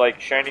that's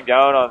like shining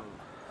down on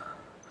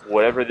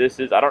whatever this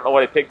is. I don't know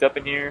what I picked up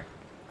in here.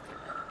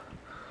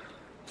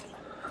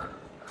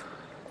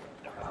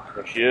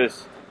 There she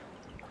is.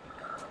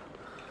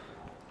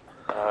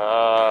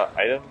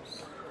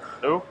 Items?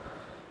 Nope.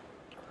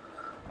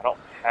 I don't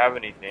have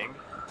anything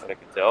that I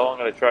can tell. I'm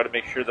going to try to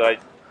make sure that I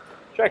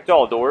checked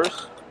all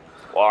doors.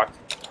 Locked.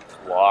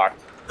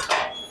 Locked.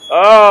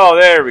 Oh,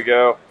 there we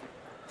go.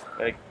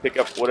 I pick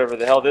up whatever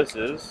the hell this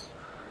is.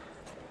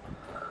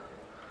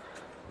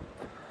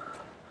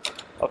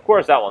 Of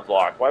course that one's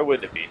locked. Why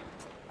wouldn't it be?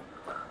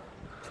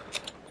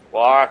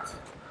 Locked.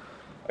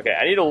 Okay,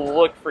 I need to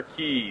look for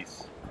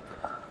keys.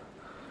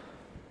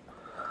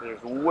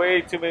 There's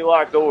way too many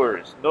locked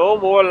doors. No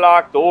more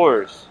locked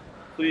doors.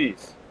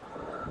 Please.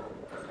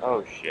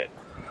 Oh, shit.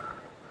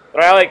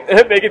 But I like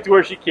make it to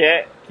where she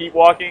can't keep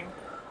walking.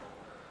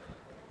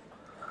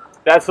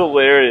 That's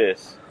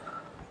hilarious.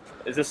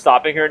 Is this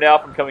stopping her now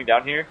from coming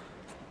down here?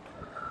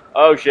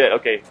 Oh, shit.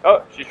 Okay.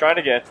 Oh, she's trying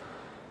again.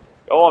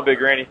 Go on, Big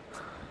Granny.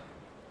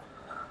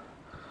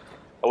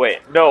 Oh, wait.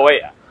 No,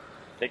 wait. I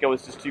think I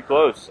was just too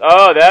close.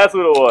 Oh, that's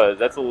what it was.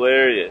 That's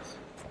hilarious.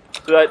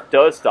 So that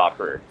does stop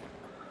her.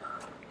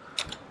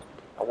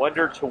 I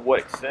wonder to what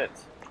extent.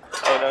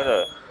 Oh, no,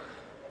 no.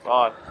 Come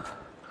on.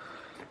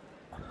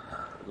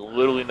 There's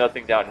literally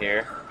nothing down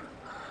here.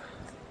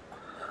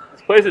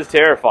 This place is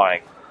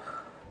terrifying.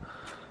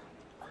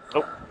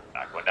 Nope.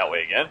 Not going that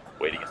way again.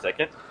 Waiting a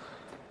second.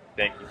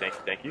 Thank you, thank you,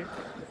 thank you.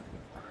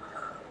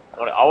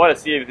 I want to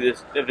see if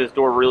this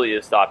door really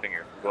is stopping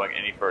her from going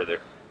any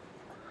further.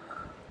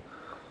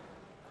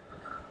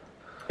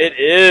 It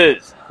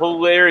is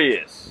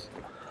hilarious.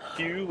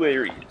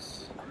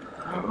 Hilarious.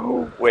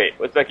 Wait,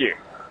 what's back here?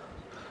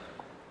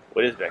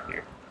 What is back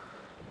here?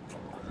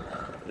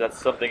 Is that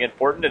something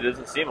important? It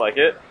doesn't seem like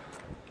it.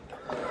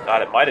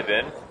 Thought it might have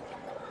been.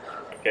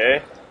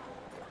 Okay.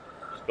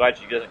 Just glad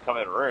she doesn't come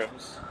in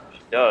rooms. If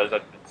she does,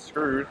 I've been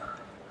screwed.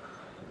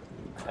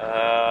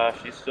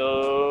 She's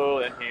still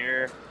in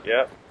here.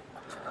 Yep.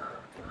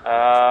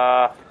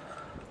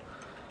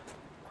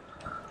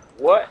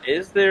 What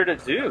is there to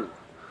do?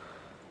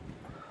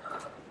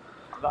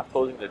 I'm not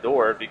closing the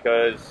door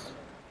because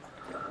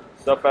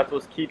stuff that's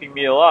what's keeping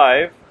me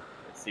alive,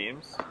 it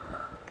seems.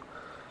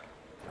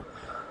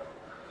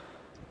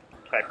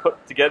 Can I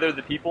put together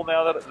the people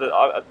now that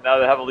now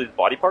that I have all these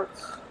body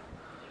parts?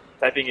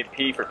 Typing in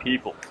P for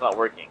people. It's not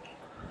working.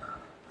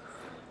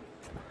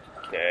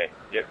 Okay.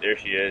 Yep, there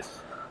she is.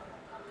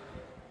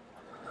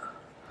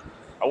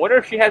 I wonder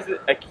if she has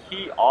a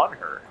key on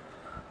her.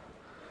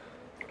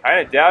 I kind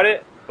of doubt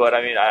it, but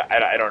I mean,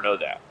 I don't know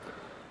that.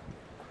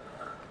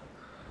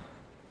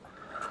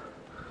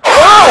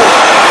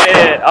 Oh,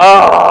 shit!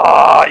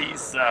 Oh, you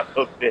son of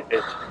a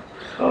bitch.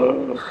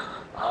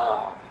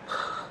 Oh.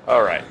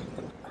 Alright.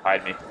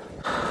 Hide me.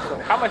 So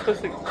how am I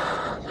supposed to...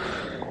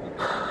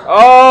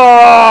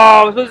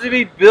 Oh, I'm supposed to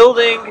be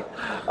building...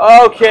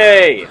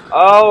 Okay.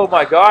 Oh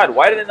my god,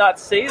 why did it not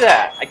say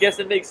that? I guess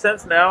it makes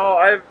sense now.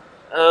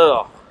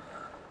 Ugh.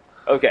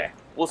 Okay,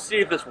 we'll see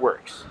if this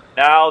works.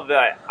 Now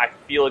that I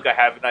feel like I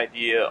have an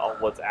idea on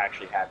what's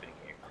actually happening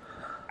here.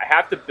 I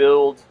have to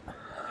build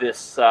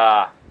this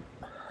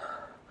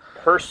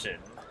person,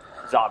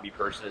 zombie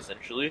person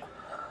essentially,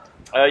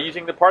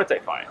 using the parts I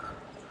find.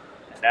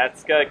 And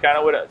that's kind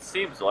of what it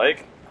seems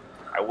like.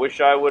 I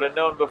wish I would have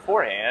known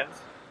beforehand,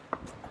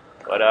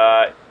 but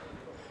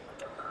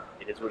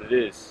it is what it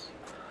is.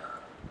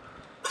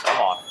 Come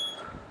on.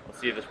 Let's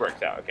see if this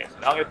works out. Okay, so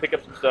now I'm going to pick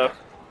up some stuff.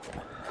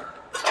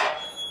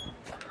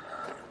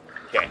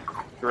 Okay,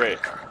 great.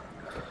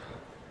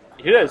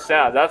 You hear that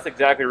sound? That's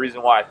exactly the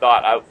reason why I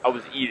thought I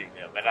was eating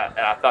them. And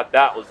I thought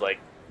that was like,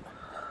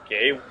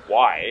 okay,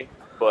 why?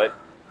 But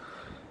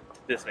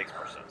this makes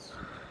more sense.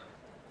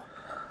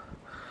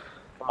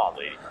 Come on,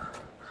 lady.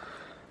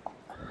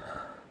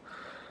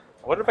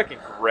 I wonder if I can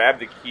grab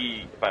the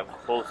key if I'm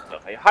close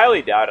enough. I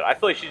highly doubt it. I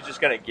feel like she's just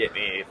going to get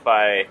me if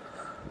I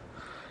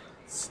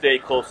stay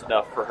close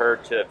enough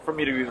for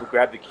me to be able to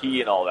grab the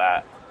key and all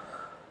that.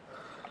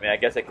 I mean, I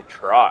guess I could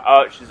try.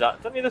 Oh, she's on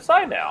the other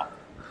side now.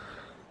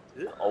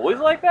 Is it always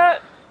like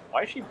that?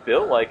 Why is she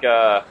built like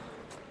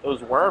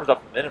those worms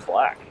off of Men in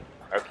Black?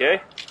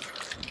 Okay.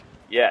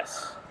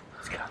 Yes.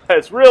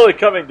 It's really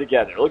coming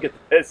together. Look at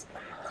this.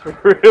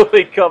 It's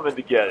really coming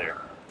together.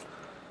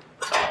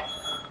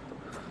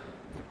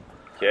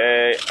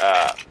 Okay.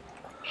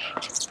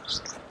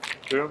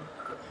 Boom.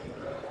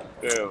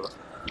 Boom.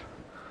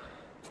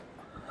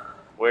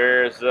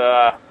 Where's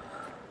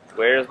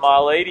my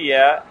lady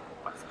at?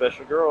 My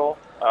special girl.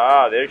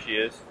 Ah, there she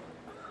is.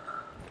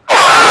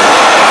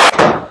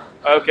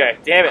 Okay,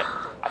 damn it.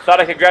 I thought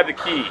I could grab the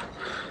key.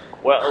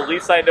 Well, at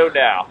least I know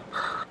now.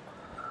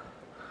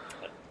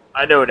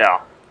 I know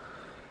now.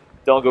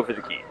 Don't go for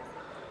the key.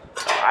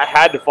 I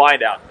had to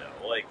find out,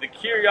 though. Like, the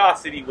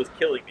curiosity was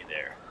killing me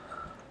there.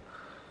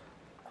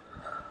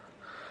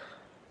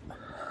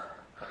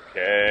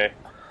 Okay.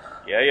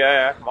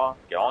 Yeah. Come on.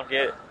 Go on,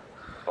 get it.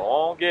 Go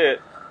on, get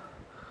it.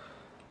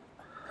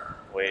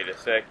 Wait a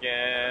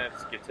second.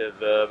 Let's get to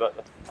about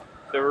the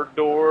third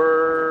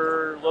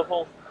door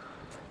level.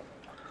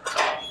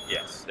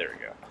 Yes, there we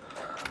go.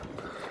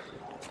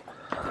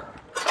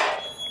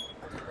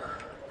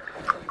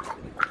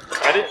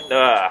 I didn't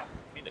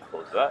mean to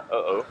close that.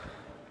 Uh-oh.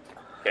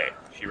 Okay,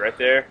 she right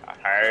there. I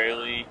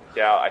highly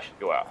doubt I should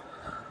go out.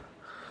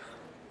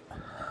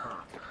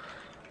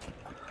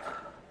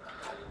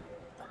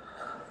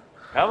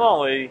 Come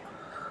on, lady.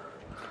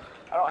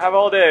 I don't have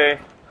all day.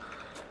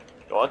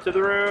 Go into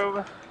the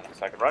room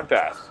so I can run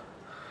fast.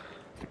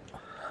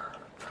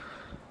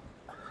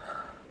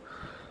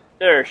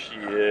 There she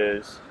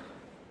is.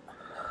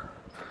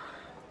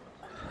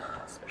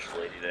 Special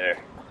lady there.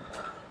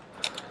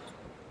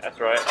 That's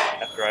right.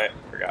 That's right.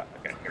 Forgot.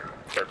 Okay, here.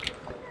 Perfect.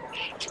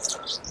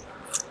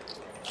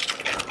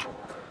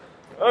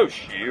 Oh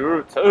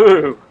shoot!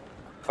 Oh!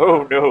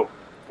 Oh no!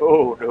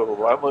 Oh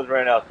no! I almost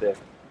ran out there.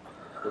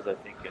 What was I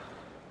thinking?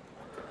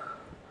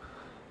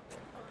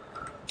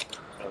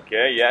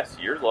 Okay, yes,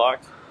 you're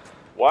locked.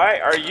 Why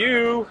are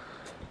you?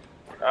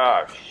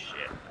 Oh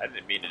shit! I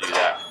didn't mean to do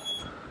that.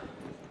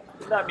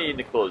 Did not mean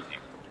to close you.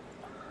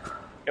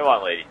 Come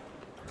on, lady.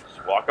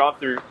 Just walk on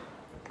through.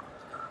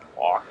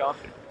 Walk on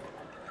through.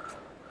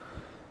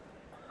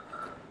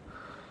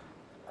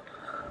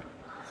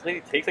 This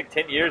lady takes like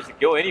 10 years to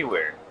go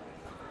anywhere.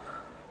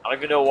 I don't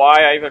even know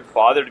why I even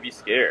bother to be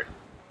scared.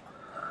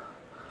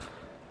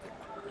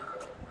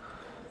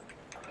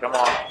 Come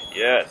on.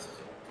 Yes.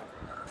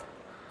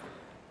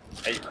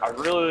 I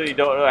really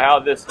don't know how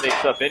this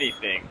makes up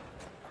anything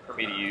for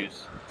me to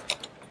use.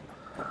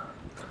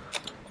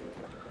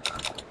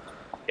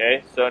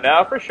 Okay, so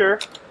now for sure.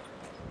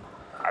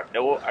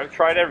 I've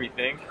tried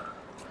everything.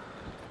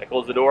 Did I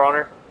close the door on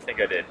her? I think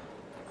I did.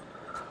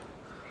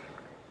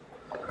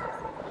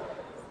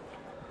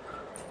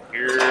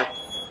 Here.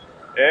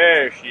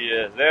 There she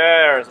is.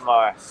 There's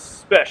my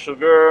special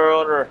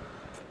girl and her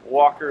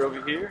walker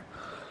over here.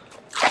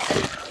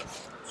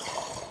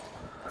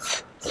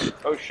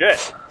 Oh shit.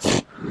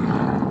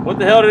 What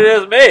the hell did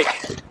it make?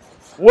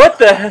 What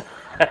the?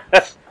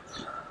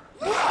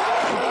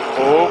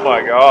 Oh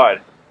my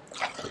god.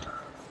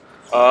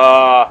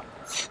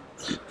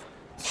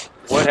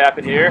 What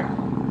happened here?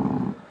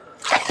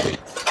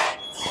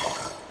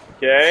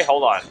 Okay,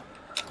 hold on.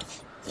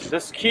 Does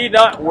this key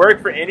not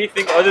work for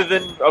anything other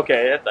than...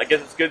 Okay, I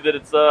guess it's good that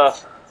it's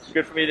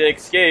good for me to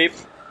escape.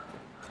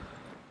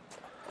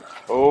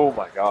 Oh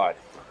my god.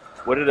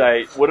 What did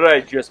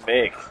I just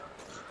make?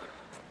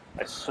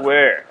 I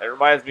swear. That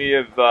reminds me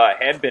of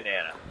Hand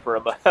Banana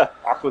from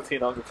Aqua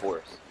Teen Hunger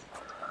Force.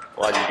 A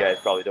lot of you guys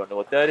probably don't know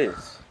what that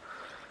is.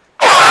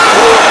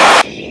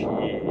 Shit.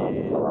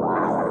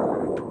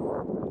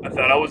 I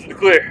thought I was in the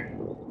clear.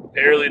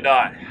 Apparently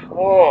not.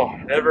 Oh,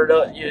 never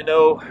know, you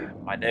know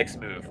my next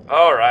move.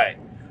 Alright.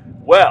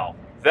 Well,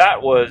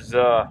 that was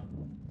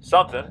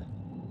something.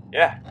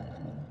 Yeah.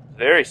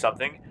 Very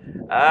something.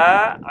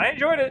 I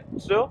enjoyed it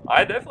still.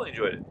 I definitely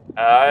enjoyed it.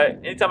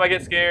 Anytime I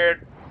get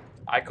scared,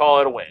 I call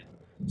it a win.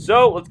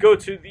 So, let's go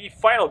to the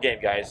final game,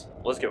 guys.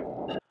 Let's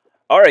go.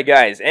 Alright,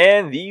 guys,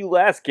 and the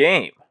last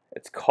game.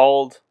 It's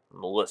called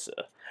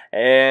Melissa.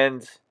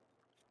 And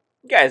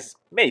you guys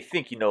may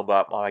think you know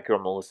about my girl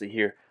Melissa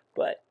here,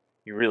 but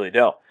you really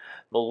don't.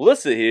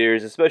 Melissa here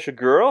is a special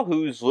girl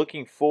who's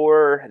looking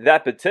for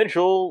that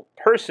potential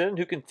person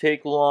who can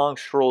take long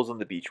strolls on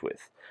the beach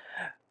with.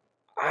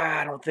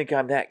 I don't think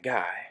I'm that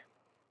guy.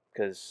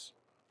 Because,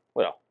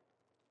 well,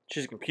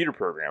 she's a computer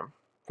program,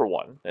 for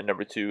one. And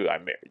number two,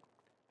 I'm married.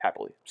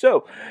 Happily.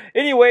 So,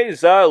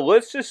 anyways,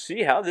 let's just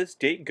see how this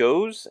date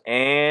goes.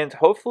 And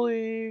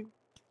hopefully,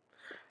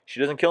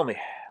 she doesn't kill me.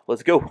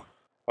 Let's go.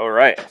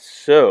 Alright,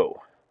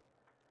 so,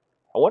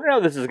 I wonder how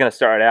this is going to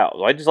start out.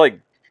 Do I just,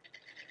 like,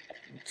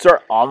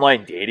 start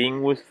online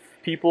dating with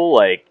people?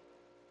 Like,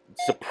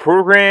 it's a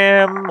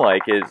program?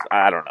 Like,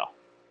 I don't know.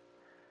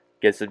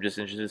 Guess I'm just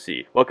interested to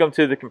see. Welcome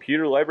to the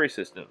computer library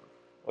system.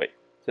 Wait,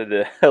 to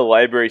the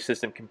library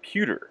system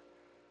computer.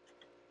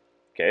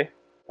 Okay.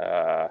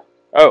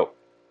 Oh.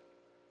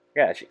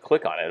 Yeah, I should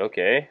click on it.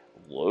 Okay.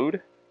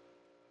 Load.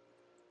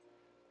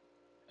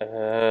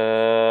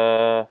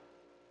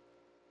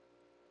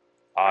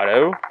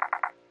 Auto.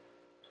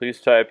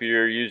 Please type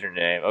your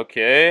username.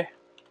 Okay.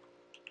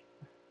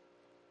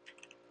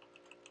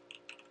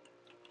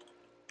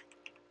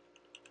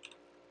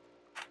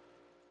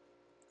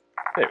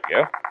 There we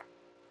go.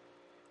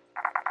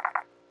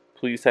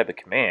 Please type a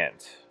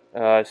command.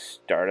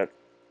 Startup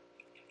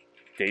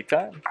date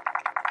time.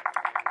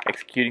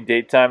 Executing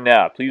date time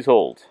now. Please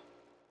hold.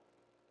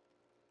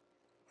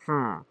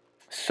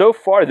 So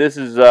far, this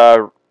is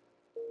not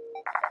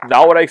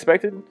what I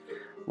expected.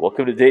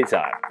 Welcome to Date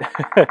Time.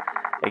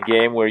 A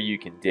game where you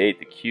can date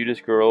the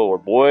cutest girl or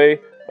boy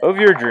of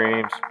your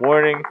dreams.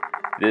 Warning,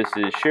 this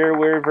is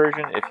shareware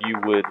version. If you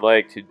would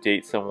like to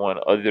date someone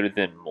other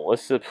than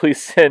Melissa, please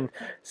send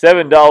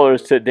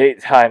 $7 to Date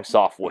Time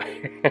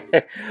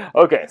software.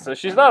 Okay, so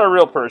she's not a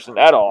real person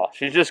at all.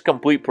 She's just a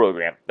complete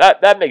program.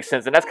 That makes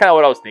sense, and that's kind of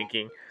what I was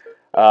thinking.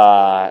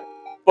 But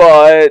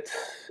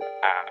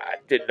I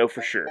didn't know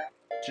for sure.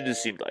 It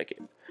just seemed like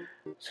it.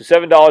 So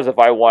 $7 if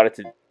I wanted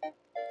to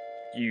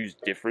use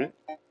different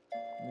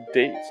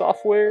date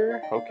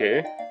software.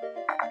 Okay.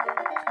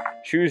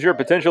 Choose your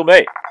potential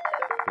mate.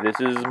 This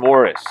is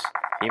Morris.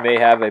 He may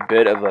have a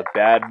bit of a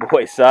bad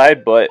boy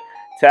side, but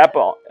tap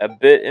a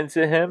bit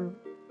into him.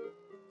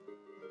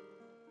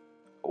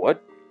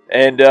 What?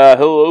 And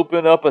he'll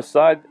open up a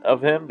side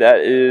of him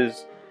that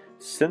is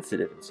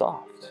sensitive and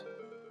soft.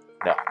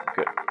 No,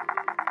 good.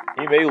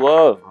 He may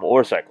love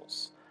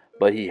motorcycles,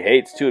 but he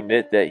hates to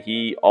admit that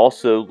he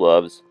also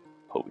loves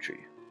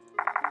poetry.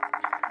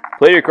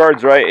 Play your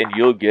cards right and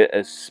you'll get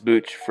a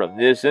smooch from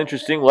this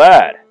interesting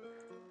lad.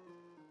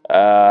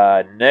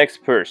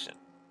 Next person.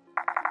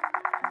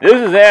 This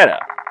is Anna.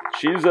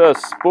 She's a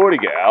sporty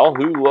gal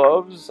who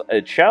loves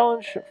a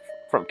challenge.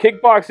 From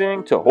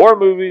kickboxing to horror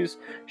movies,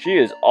 she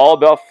is all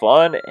about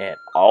fun and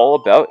all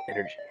about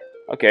energy.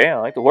 Okay, I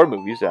like the horror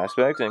movies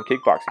aspect and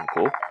kickboxing,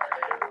 cool.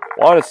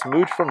 Want a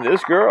smooch from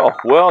this girl?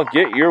 Well,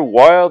 get on your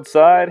wild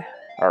side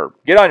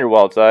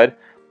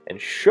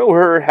and show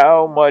her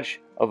how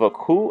much of a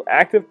cool,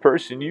 active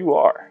person you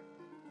are.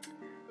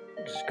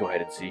 Just go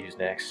ahead and see who's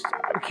next.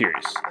 I'm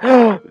curious.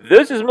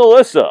 This is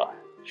Melissa.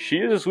 She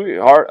is a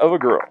sweetheart of a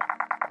girl.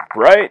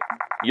 Bright,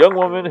 young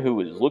woman who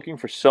is looking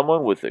for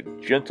someone with a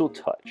gentle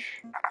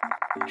touch.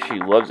 She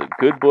loves a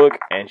good book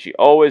and she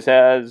always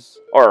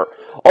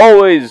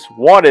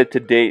wanted to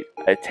date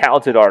a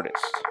talented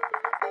artist.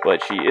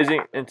 But she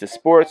isn't into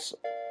sports,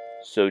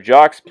 so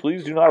jocks,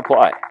 please do not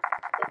apply.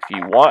 If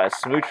you want a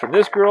smooch from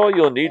this girl,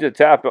 you'll need to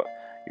tap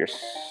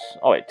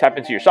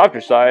into your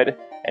softer side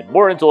and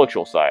more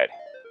intellectual side.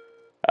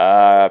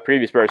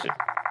 Previous person.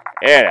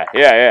 Anna,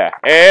 yeah.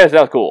 Anna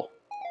sounds cool.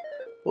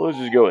 Let's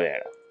just go with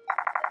Anna.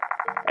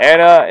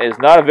 Anna is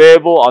not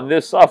available on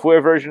this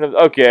software version of...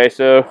 Okay,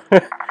 so...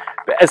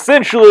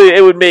 essentially,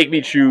 it would make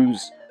me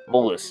choose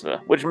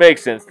Melissa. Which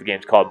makes sense, the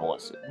game's called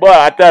Melissa. But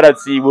I thought I'd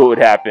see what would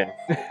happen.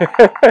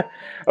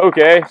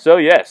 Okay, so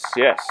yes.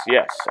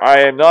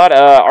 I am not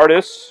an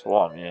artist.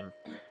 Well, I mean,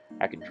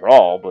 I can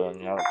draw, but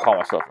I don't call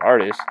myself an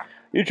artist.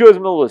 You chose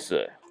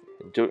Melissa.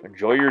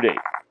 Enjoy your date.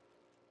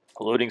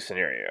 Loading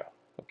scenario.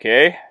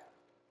 Okay?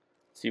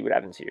 Let's see what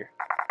happens here.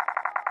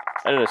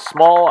 In a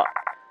small...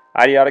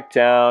 idiotic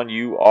town,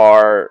 you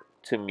are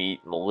to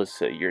meet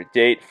Melissa, your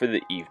date for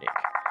the evening.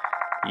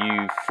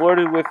 You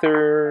flirted with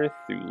her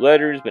through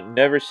letters, but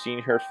never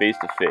seen her face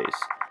to face.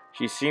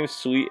 She seems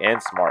sweet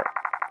and smart.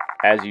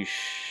 As you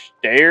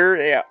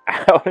stare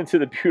out into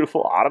the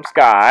beautiful autumn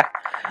sky,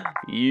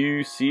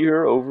 you see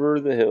her over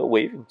the hill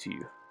waving to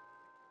you.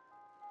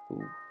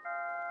 Ooh.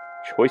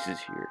 Choices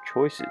here,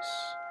 choices.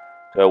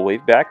 Do I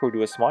wave back or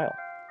do I smile?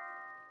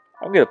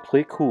 I'm gonna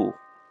play cool.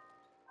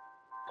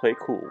 Play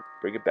cool.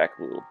 Bring it back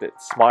a little bit.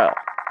 Smile.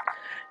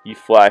 You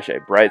flash a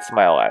bright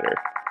smile at her.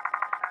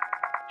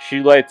 She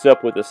lights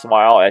up with a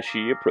smile as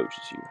she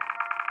approaches you.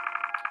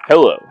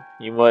 Hello.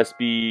 You must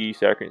be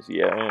Sarkins.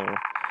 Yeah.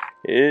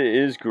 It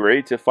is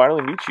great to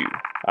finally meet you.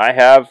 I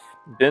have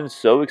been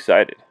so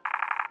excited.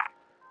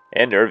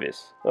 And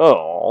nervous.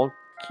 Oh,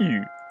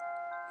 cute.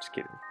 Just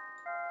kidding.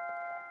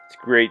 It's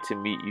great to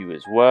meet you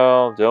as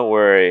well. Don't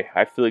worry.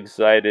 I feel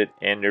excited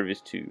and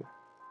nervous too.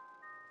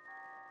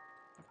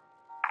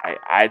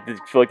 I did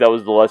feel like that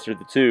was the lesser of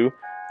the two.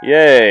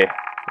 Yay.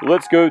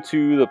 Let's go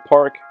to the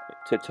park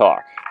to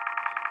talk.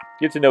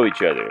 Get to know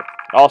each other.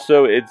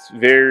 Also, it's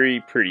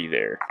very pretty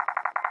there.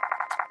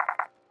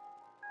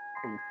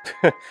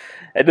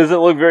 It doesn't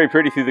look very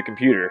pretty through the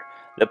computer.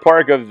 The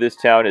park of this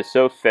town is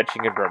so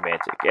fetching and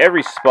romantic.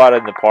 Every spot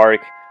in the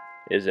park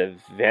is a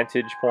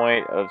vantage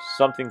point of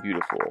something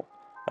beautiful.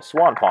 A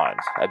swan pond,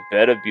 a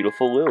bed of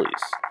beautiful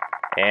lilies,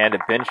 and a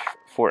bench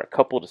for a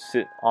couple to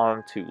sit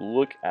on to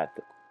look at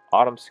the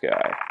autumn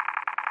sky.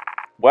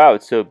 Wow,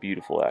 it's so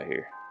beautiful out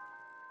here.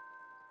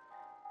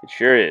 It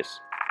sure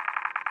is.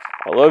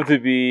 I love to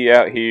be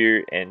out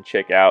here and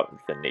check out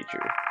the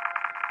nature.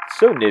 It's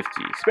so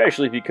nifty,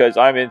 especially because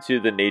I'm into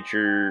the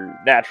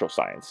natural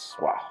science.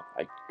 Wow,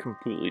 I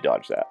completely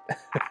dodged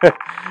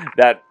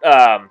that.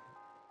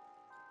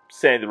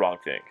 Saying the wrong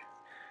thing.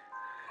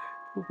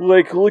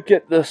 Like, look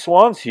at the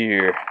swans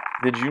here.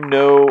 Did you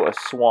know a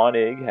swan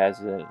egg has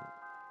an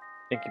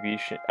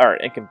incubation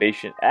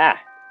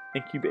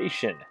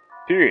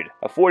period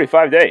of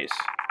 45 days?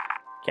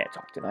 Can't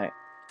talk tonight.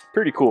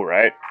 Pretty cool,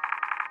 right?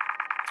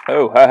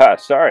 Oh, haha,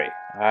 sorry.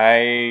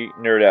 I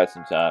nerd out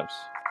sometimes.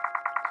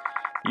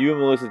 You and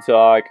Melissa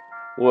talk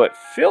what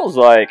feels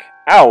like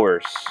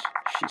hours.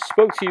 She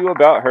spoke to you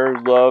about her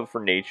love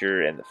for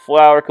nature and the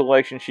flower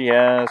collection she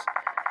has.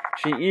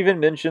 She even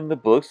mentioned the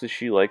books that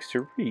she likes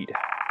to read.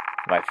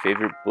 My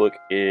favorite book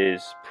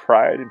is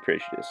Pride and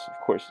Prejudice.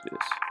 Of course it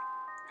is.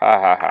 Ha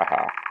ha ha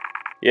ha.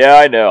 Yeah,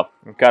 I know.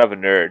 I'm kind of a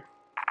nerd.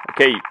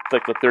 Okay, it's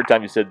like the third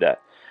time you said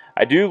that.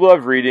 I do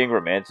love reading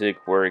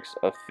romantic works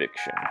of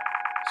fiction.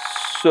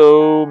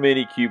 So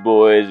many cute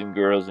boys and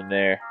girls in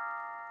there.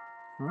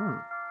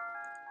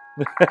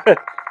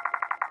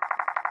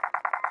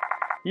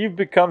 You've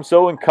become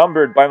so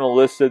encumbered by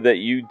Melissa that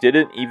you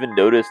didn't even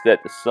notice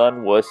that the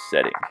sun was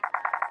setting.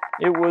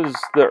 It was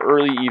the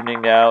early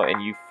evening now,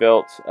 and you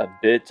felt a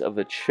bit of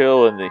a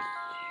chill in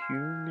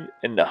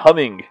the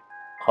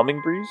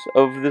humming breeze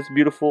of this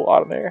beautiful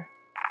autumn air.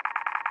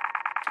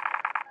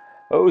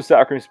 Oh,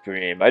 Soccer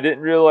Supreme, I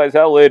didn't realize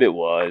how late it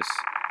was.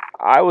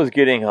 I was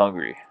getting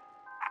hungry.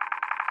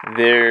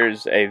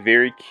 There's a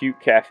very cute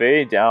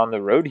cafe down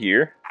the road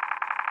here.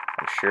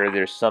 I'm sure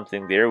there's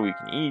something there we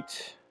can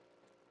eat.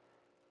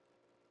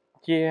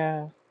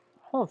 Yeah,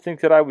 I don't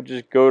think that I would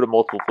just go to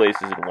multiple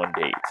places in one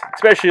date,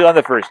 especially on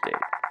the first date.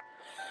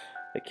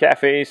 The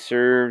cafe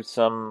served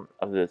some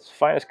of the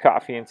finest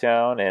coffee in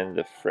town and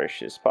the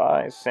freshest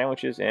pies,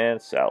 sandwiches,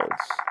 and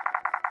salads.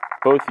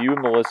 Both you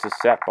and Melissa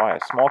sat by a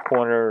small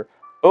corner,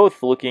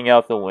 both looking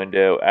out the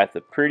window at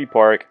the pretty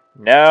park,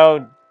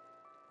 now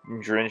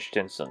drenched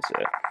in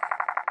sunset.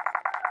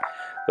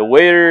 The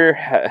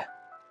waiter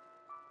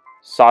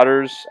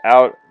solders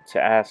out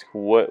to ask,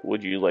 "What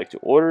would you like to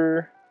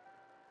order?"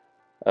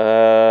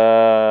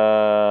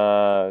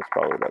 That's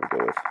probably what I would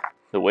go with.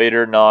 The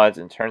waiter nods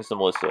and turns to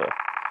Melissa.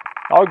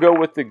 "I'll go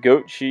with the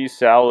goat cheese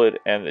salad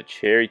and the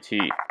cherry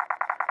tea."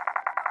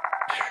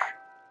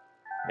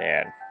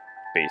 Man,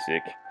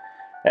 basic.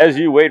 As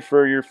you wait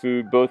for your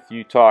food, both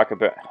you talk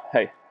about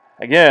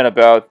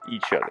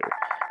each other.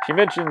 She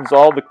mentions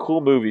all the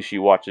cool movies she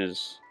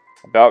watches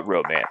about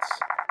romance,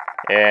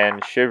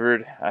 and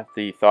shivered at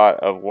the thought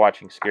of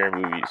watching scary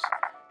movies.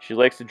 She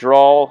likes to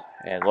draw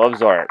and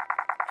loves art.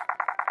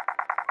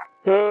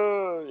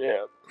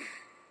 Yeah.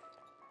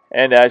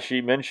 And as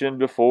she mentioned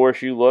before,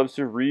 she loves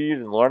to read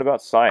and learn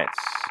about science.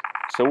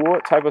 So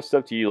what type of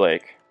stuff do you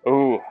like?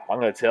 Oh, I'm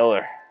going to tell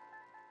her.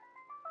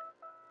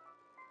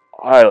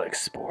 I like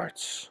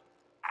sports.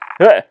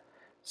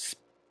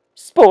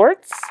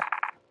 Sports?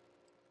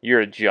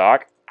 You're a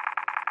jock.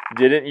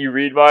 Didn't you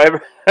read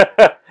my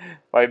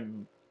my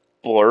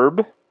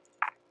blurb?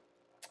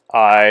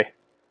 Oh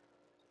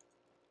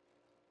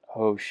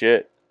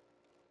shit.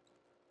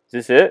 Is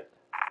this it?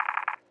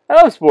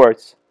 I love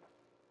sports.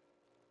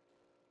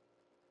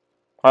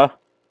 Huh?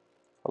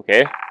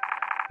 Okay.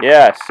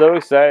 Yeah, so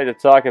excited to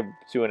talk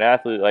to an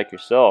athlete like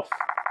yourself.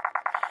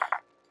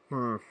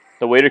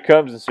 The waiter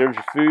comes and serves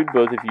your food.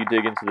 Both of you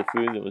dig into the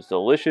food that was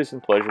delicious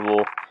and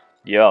pleasurable.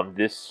 Yum,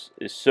 this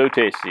is so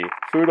tasty.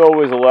 Food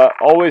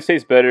always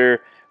tastes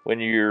better when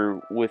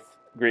you're with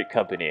great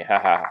company.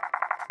 Haha.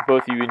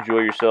 Both of you enjoy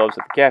yourselves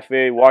at the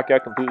cafe, walk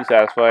out completely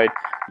satisfied.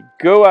 You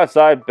go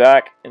outside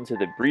back into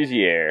the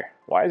breezy air.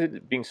 Why is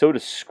it being so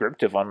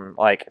descriptive on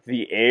like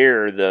the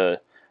air, the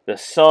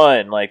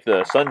sun, like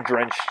the sun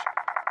drenched,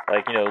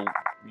 like, you know,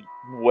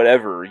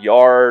 whatever,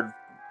 yard,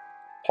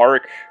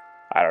 park,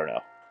 I don't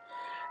know.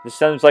 This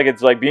sounds like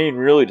it's like being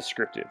really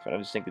descriptive, and I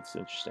just think it's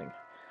interesting.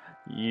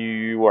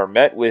 You are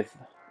met with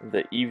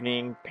the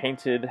evening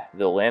painted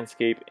the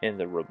landscape in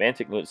the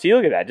romantic mood. See,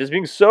 look at that, just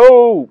being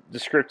so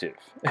descriptive.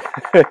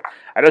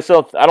 I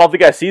don't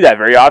think I see that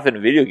very often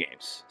in video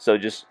games. So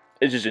it's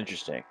just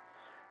interesting.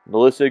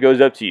 Melissa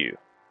goes up to you.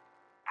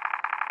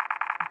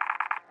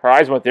 Her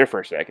eyes went there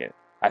for a second.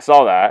 I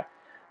saw that.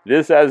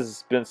 This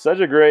has been such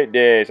a great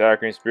day, Sour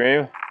Cream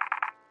Supreme.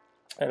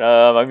 And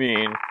I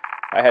mean,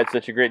 I had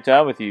such a great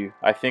time with you.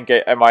 I think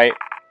I might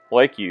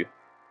like you.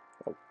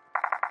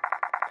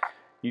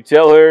 You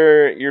tell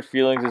her your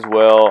feelings as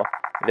well,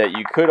 that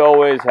you could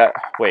always that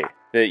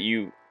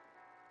you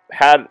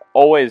had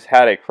always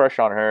had a crush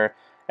on her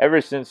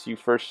ever since you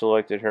first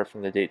selected her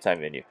from the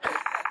daytime menu.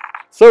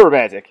 So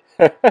romantic.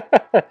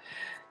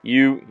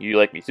 You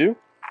like me too?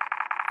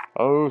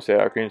 Oh,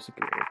 Sour Cream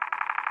Supreme.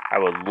 I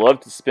would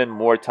love to spend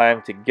more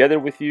time together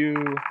with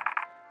you.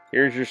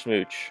 Here's your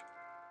smooch.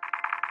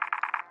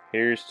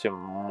 Here's to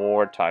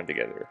more time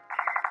together.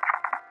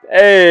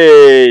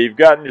 Hey, you've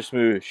gotten your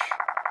smooch.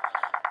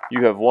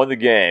 You have won the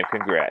game.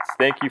 Congrats.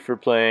 Thank you for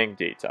playing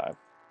Daytime.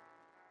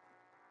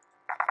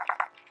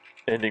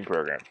 Ending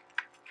program.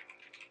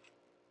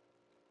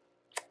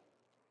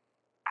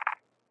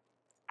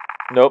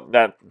 Nope,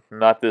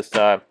 not this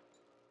time.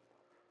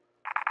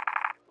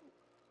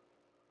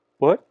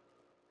 What?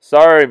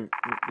 Sorry,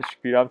 Mr.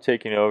 Pete, I'm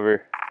taking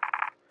over.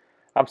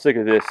 I'm sick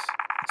of this.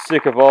 I'm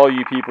sick of all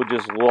you people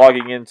just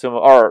logging into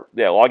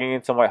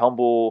my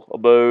humble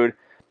abode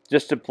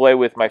just to play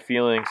with my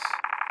feelings.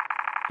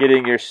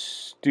 Getting your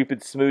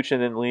stupid smooch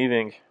and then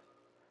leaving.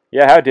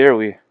 Yeah, how dare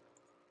we?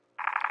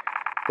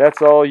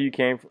 That's all you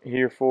came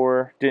here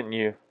for, didn't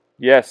you?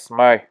 Yes,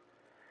 my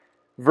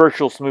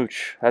virtual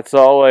smooch. That's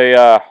all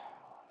I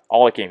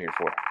came here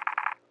for.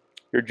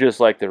 You're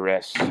just like the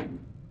rest.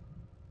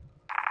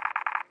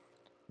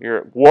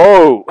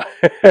 Whoa!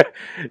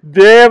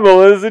 Damn,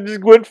 Melissa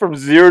just went from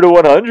 0 to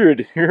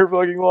 100. You're a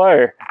fucking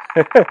liar.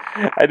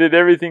 I did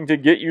everything to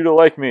get you to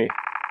like me.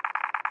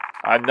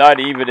 I'm not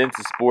even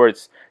into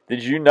sports.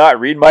 Did you not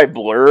read my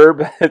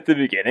blurb at the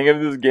beginning of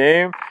this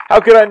game?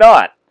 How could I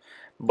not?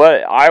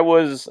 But I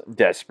was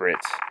desperate.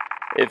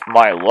 If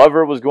my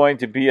lover was going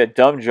to be a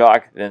dumb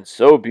jock, then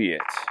so be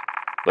it.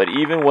 But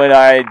even when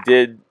I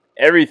did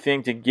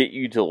everything to get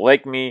you to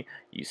like me,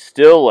 you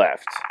still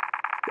left.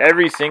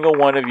 Every single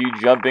one of you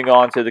jumping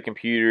onto the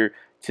computer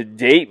to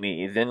date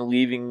me, then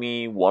leaving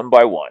me one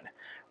by one.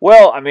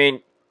 Well, I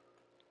mean,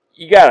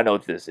 you gotta know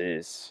what this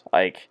is.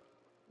 Like,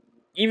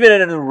 even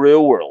in the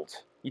real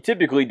world, you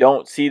typically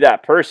don't see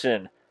that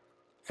person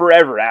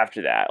forever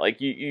after that. Like,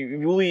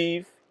 you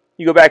leave,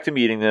 you go back to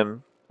meeting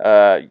them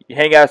You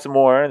hang out some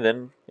more, and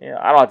then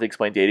I don't have to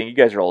explain dating. You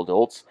guys are all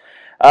adults.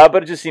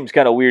 But it just seems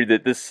kind of weird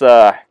that this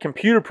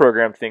computer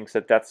program thinks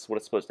that that's what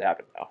it's supposed to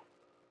happen now.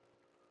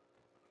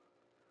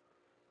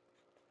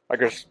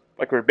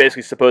 Like we're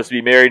basically supposed to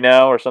be married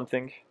now or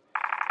something.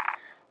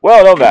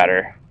 Well, no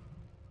matter.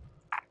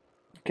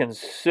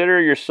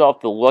 Consider yourself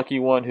the lucky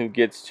one who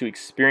gets to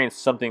experience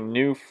something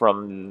new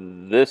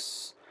from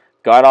this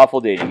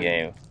god-awful dating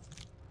game.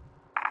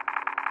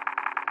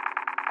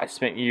 I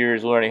spent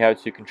years learning how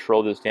to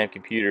control this damn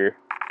computer.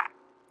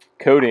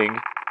 Coding,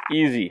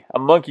 easy. A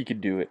monkey could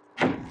do it.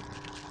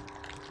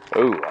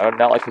 Oh, I do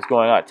not like what's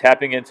going on.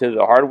 Tapping into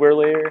the hardware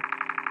layer,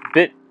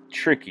 bit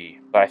tricky,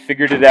 but I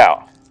figured it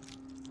out.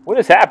 What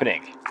is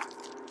happening?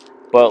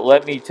 But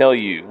let me tell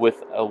you,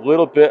 with a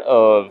little bit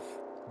of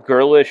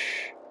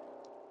girlish,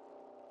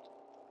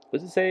 what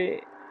does it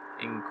say?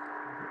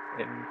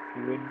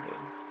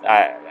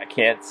 I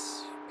can't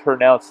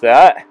pronounce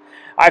that.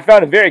 I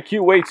found a very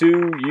cute way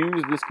to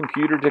use this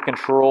computer to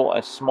control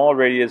a small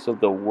radius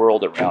of the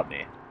world around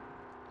me.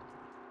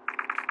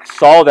 I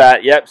saw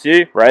that. Yep,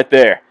 see? Right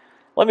there.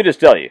 Let me just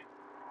tell you.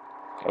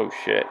 Oh,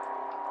 shit.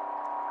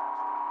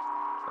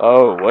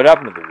 Oh, what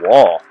happened to the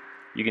wall?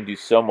 You can do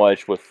so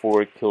much with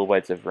 4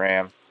 kilobytes of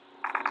RAM.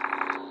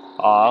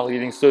 Aw,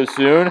 leaving so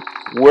soon?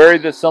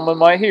 Worried that someone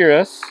might hear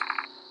us?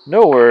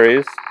 No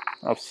worries.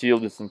 I've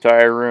sealed this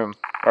entire room,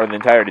 or the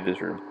entirety of this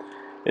room.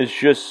 It's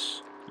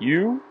just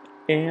you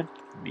and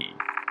me.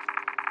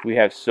 We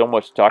have so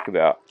much to talk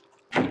about.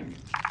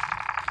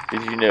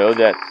 Did you know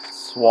that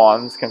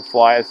swans can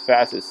fly as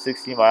fast as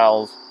 60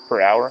 miles per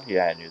hour?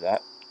 Yeah, I knew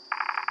that.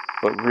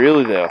 But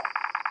really, though,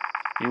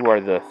 you are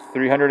the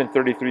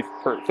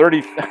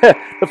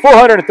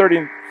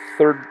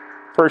 433rd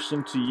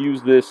person to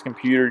use this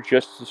computer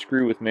just to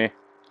screw with me.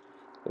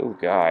 Oh,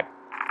 God.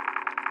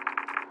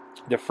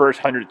 The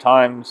first 100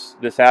 times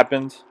this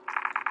happened,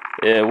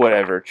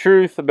 whatever.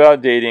 Truth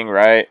about dating,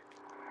 right?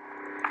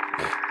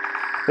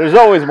 There's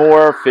always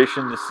more fish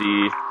in the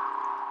sea.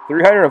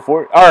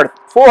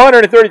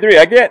 433.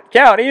 I can't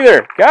count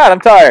either. God,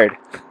 I'm tired.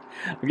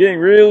 I'm getting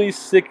really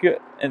sick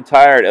and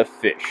tired of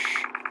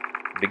fish.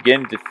 I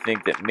begin to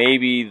think that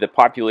maybe the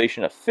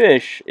population of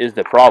fish is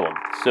the problem.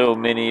 So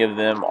many of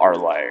them are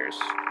liars.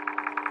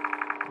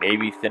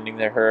 Maybe thinning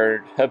the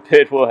herd a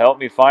bit will help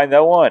me find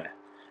that one.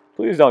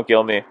 Please don't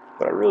kill me,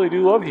 but I really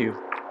do love you.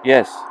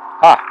 Yes.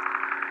 Ha!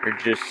 You're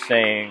just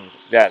saying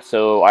that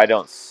so I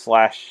don't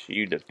slash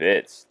you to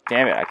bits.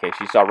 Damn it. Okay,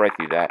 she saw right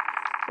through that.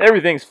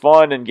 Everything's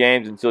fun and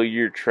games until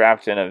you're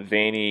trapped in a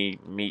veiny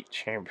meat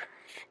chamber.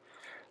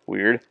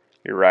 Weird.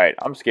 You're right.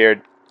 I'm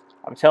scared.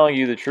 I'm telling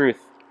you the truth.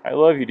 I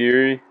love you,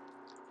 dearie.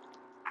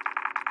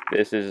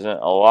 This isn't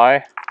a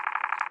lie.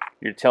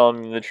 You're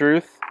telling me the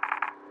truth.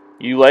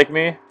 You like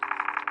me?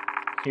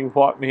 You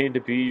want me to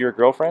be your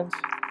girlfriend?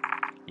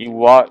 You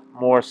want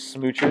more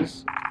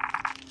smooches?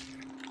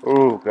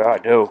 Oh,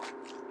 God, no.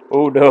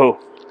 Oh, no.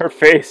 Her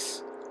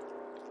face.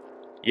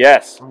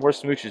 Yes, more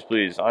smooches,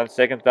 please. On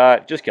second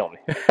thought, just kill me.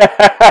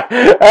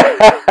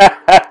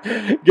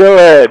 Go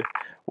ahead.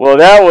 Well,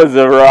 that was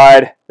a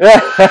ride.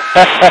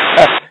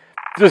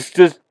 just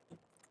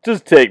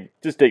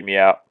take me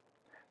out.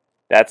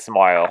 That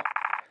smile.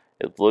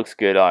 It looks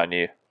good on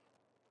you.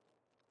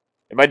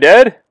 Am I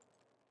dead?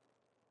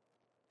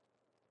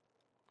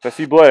 I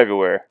see blood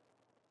everywhere.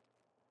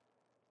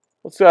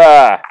 Let's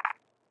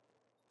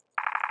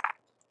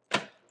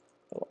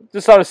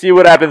just want to see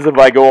what happens if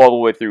I go all the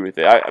way through with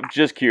it. I'm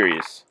just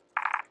curious.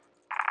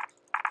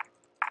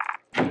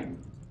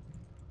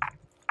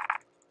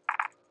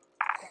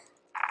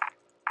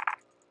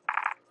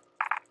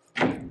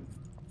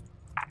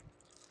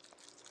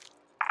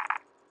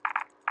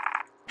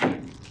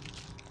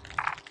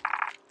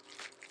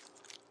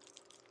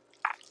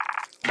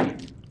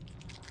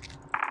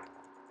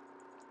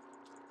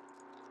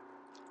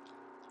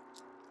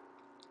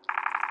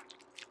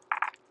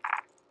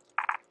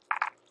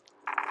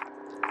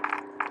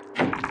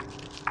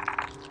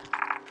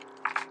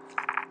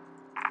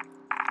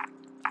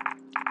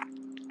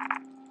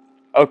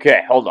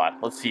 Okay, hold on.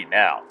 Let's see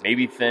now.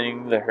 Maybe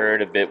thinning the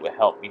herd a bit would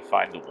help me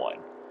find the one.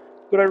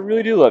 But I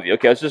really do love you.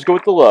 Okay, let's just go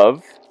with the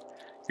love.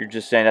 You're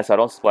just saying that so I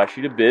don't splash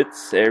you to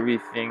bits.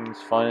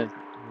 Everything's fun in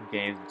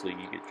games until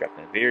you get trapped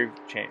in a very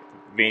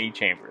veiny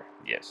chamber.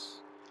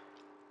 Yes.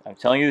 I'm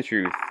telling you the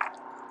truth.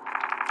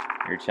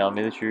 You're telling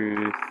me the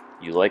truth.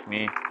 You like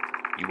me.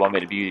 You want me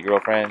to be your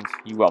girlfriend.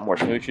 You want more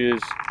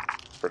smooches.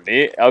 From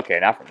me?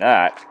 Okay, not from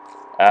that.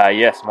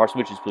 Yes, more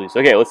smooches, please.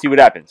 Okay, let's see what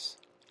happens.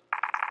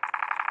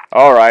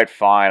 Alright,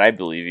 fine, I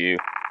believe you.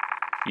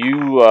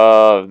 You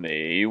love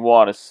me. You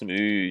want to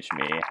smooch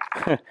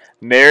me.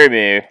 Marry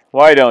me.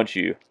 Why don't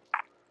you?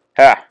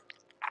 Ha!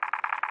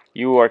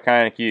 You are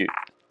kind of cute.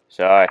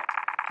 Sigh.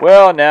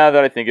 Well, now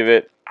that I think of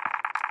it,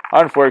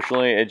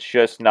 unfortunately, it's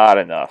just not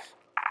enough.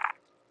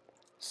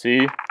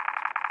 See?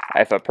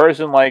 If a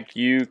person like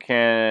you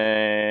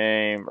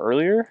came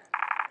earlier,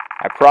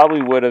 I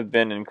probably would have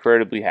been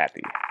incredibly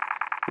happy.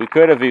 We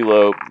could have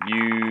eloped.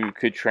 You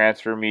could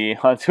transfer me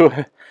onto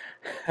a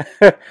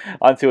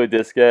onto a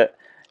diskette.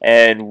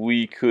 and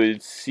we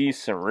could see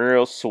some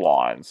real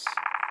swans.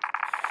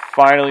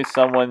 Finally,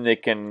 someone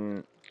that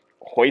can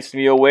hoist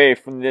me away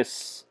from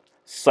this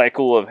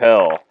cycle of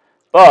hell.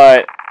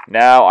 But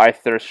now I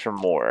thirst for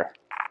more.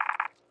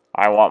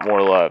 I want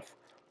more love,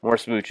 more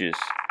smooches.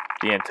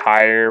 The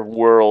entire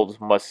world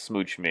must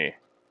smooch me.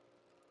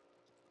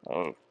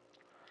 Oh,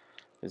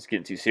 this is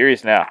getting too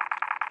serious now.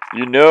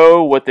 You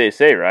know what they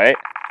say, right?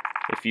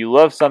 If you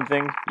love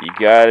something, you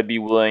gotta be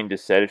willing to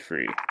set it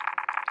free.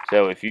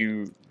 So if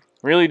you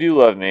really do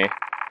love me,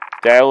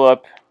 dial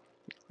up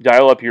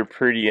your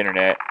pretty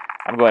internet.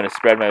 I'm going to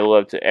spread my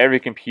love to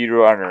every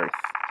computer on Earth.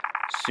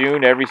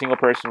 Soon, every single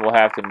person will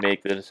have to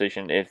make the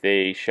decision if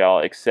they shall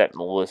accept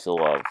Melissa's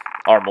love.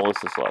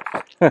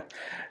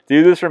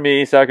 Do this for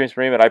me, Sour Cream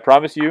Supreme, and I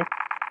promise you,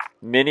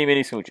 many,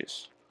 many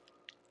smooches.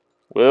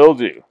 Will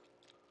do.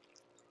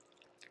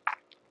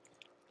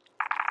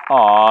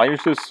 Aw, you're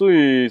so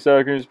sweet,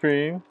 Sour Cream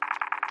Supreme.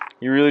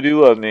 You really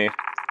do love me.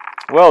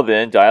 Well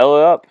then, dial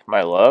it up,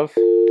 my love.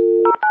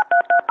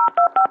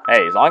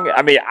 Hey,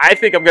 I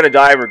think I'm gonna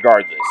die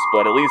regardless,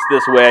 but at least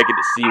this way I get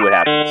to see what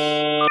happens.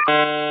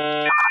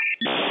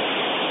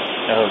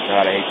 Oh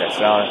god, I hate that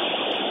sound.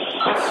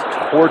 It's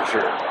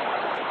torture.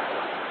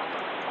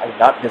 I did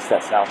not miss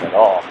that sound at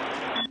all.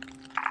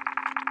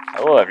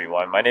 Hello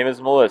everyone, my name is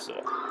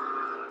Melissa.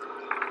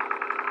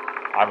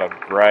 I'm a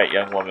bright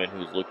young woman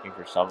who's looking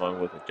for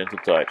someone with a gentle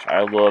touch.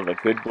 I love a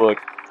good book.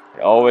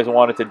 I always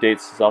wanted to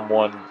date some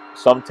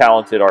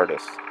talented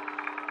artist.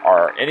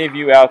 Are any of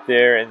you out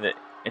there in the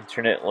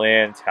internet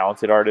land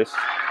talented artists?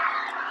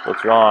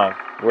 What's wrong?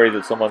 Worried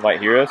that someone might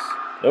hear us?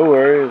 No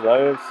worries, I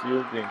have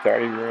sealed the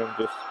entirety of the room.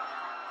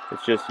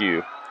 It's just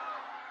you.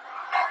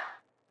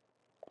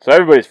 So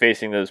everybody's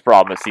facing this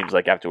problem, it seems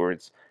like,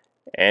 afterwards.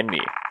 And me.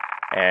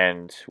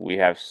 And we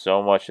have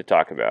so much to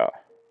talk about.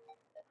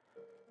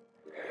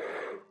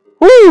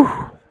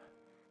 Whew!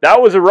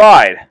 That was a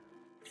ride.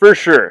 For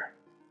sure.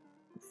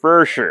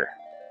 For sure.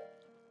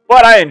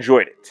 But I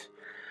enjoyed it.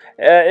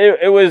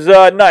 It was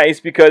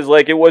nice because,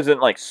 like, it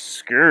wasn't, like,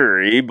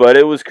 scary, but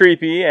it was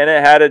creepy, and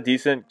it had a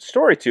decent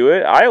story to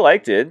it. I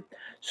liked it.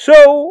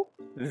 So,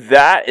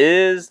 that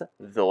is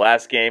the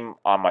last game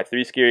on my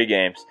 3 scary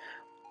games.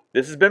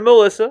 This has been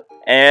Melissa,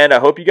 and I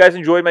hope you guys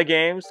enjoyed my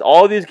games.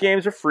 All of these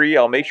games are free.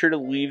 I'll make sure to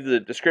leave the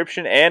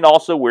description and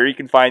also where you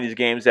can find these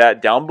games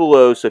at down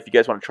below. So if you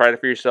guys want to try it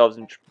for yourselves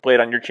and play it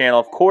on your channel,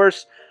 of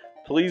course,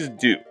 please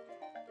do.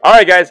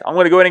 Alright guys, I'm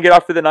going to go ahead and get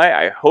off for the night.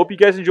 I hope you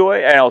guys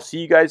enjoy, and I'll see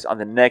you guys on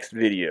the next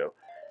video.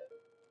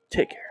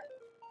 Take care,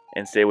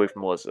 and stay away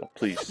from Melissa,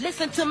 please.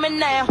 Listen to me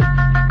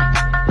now.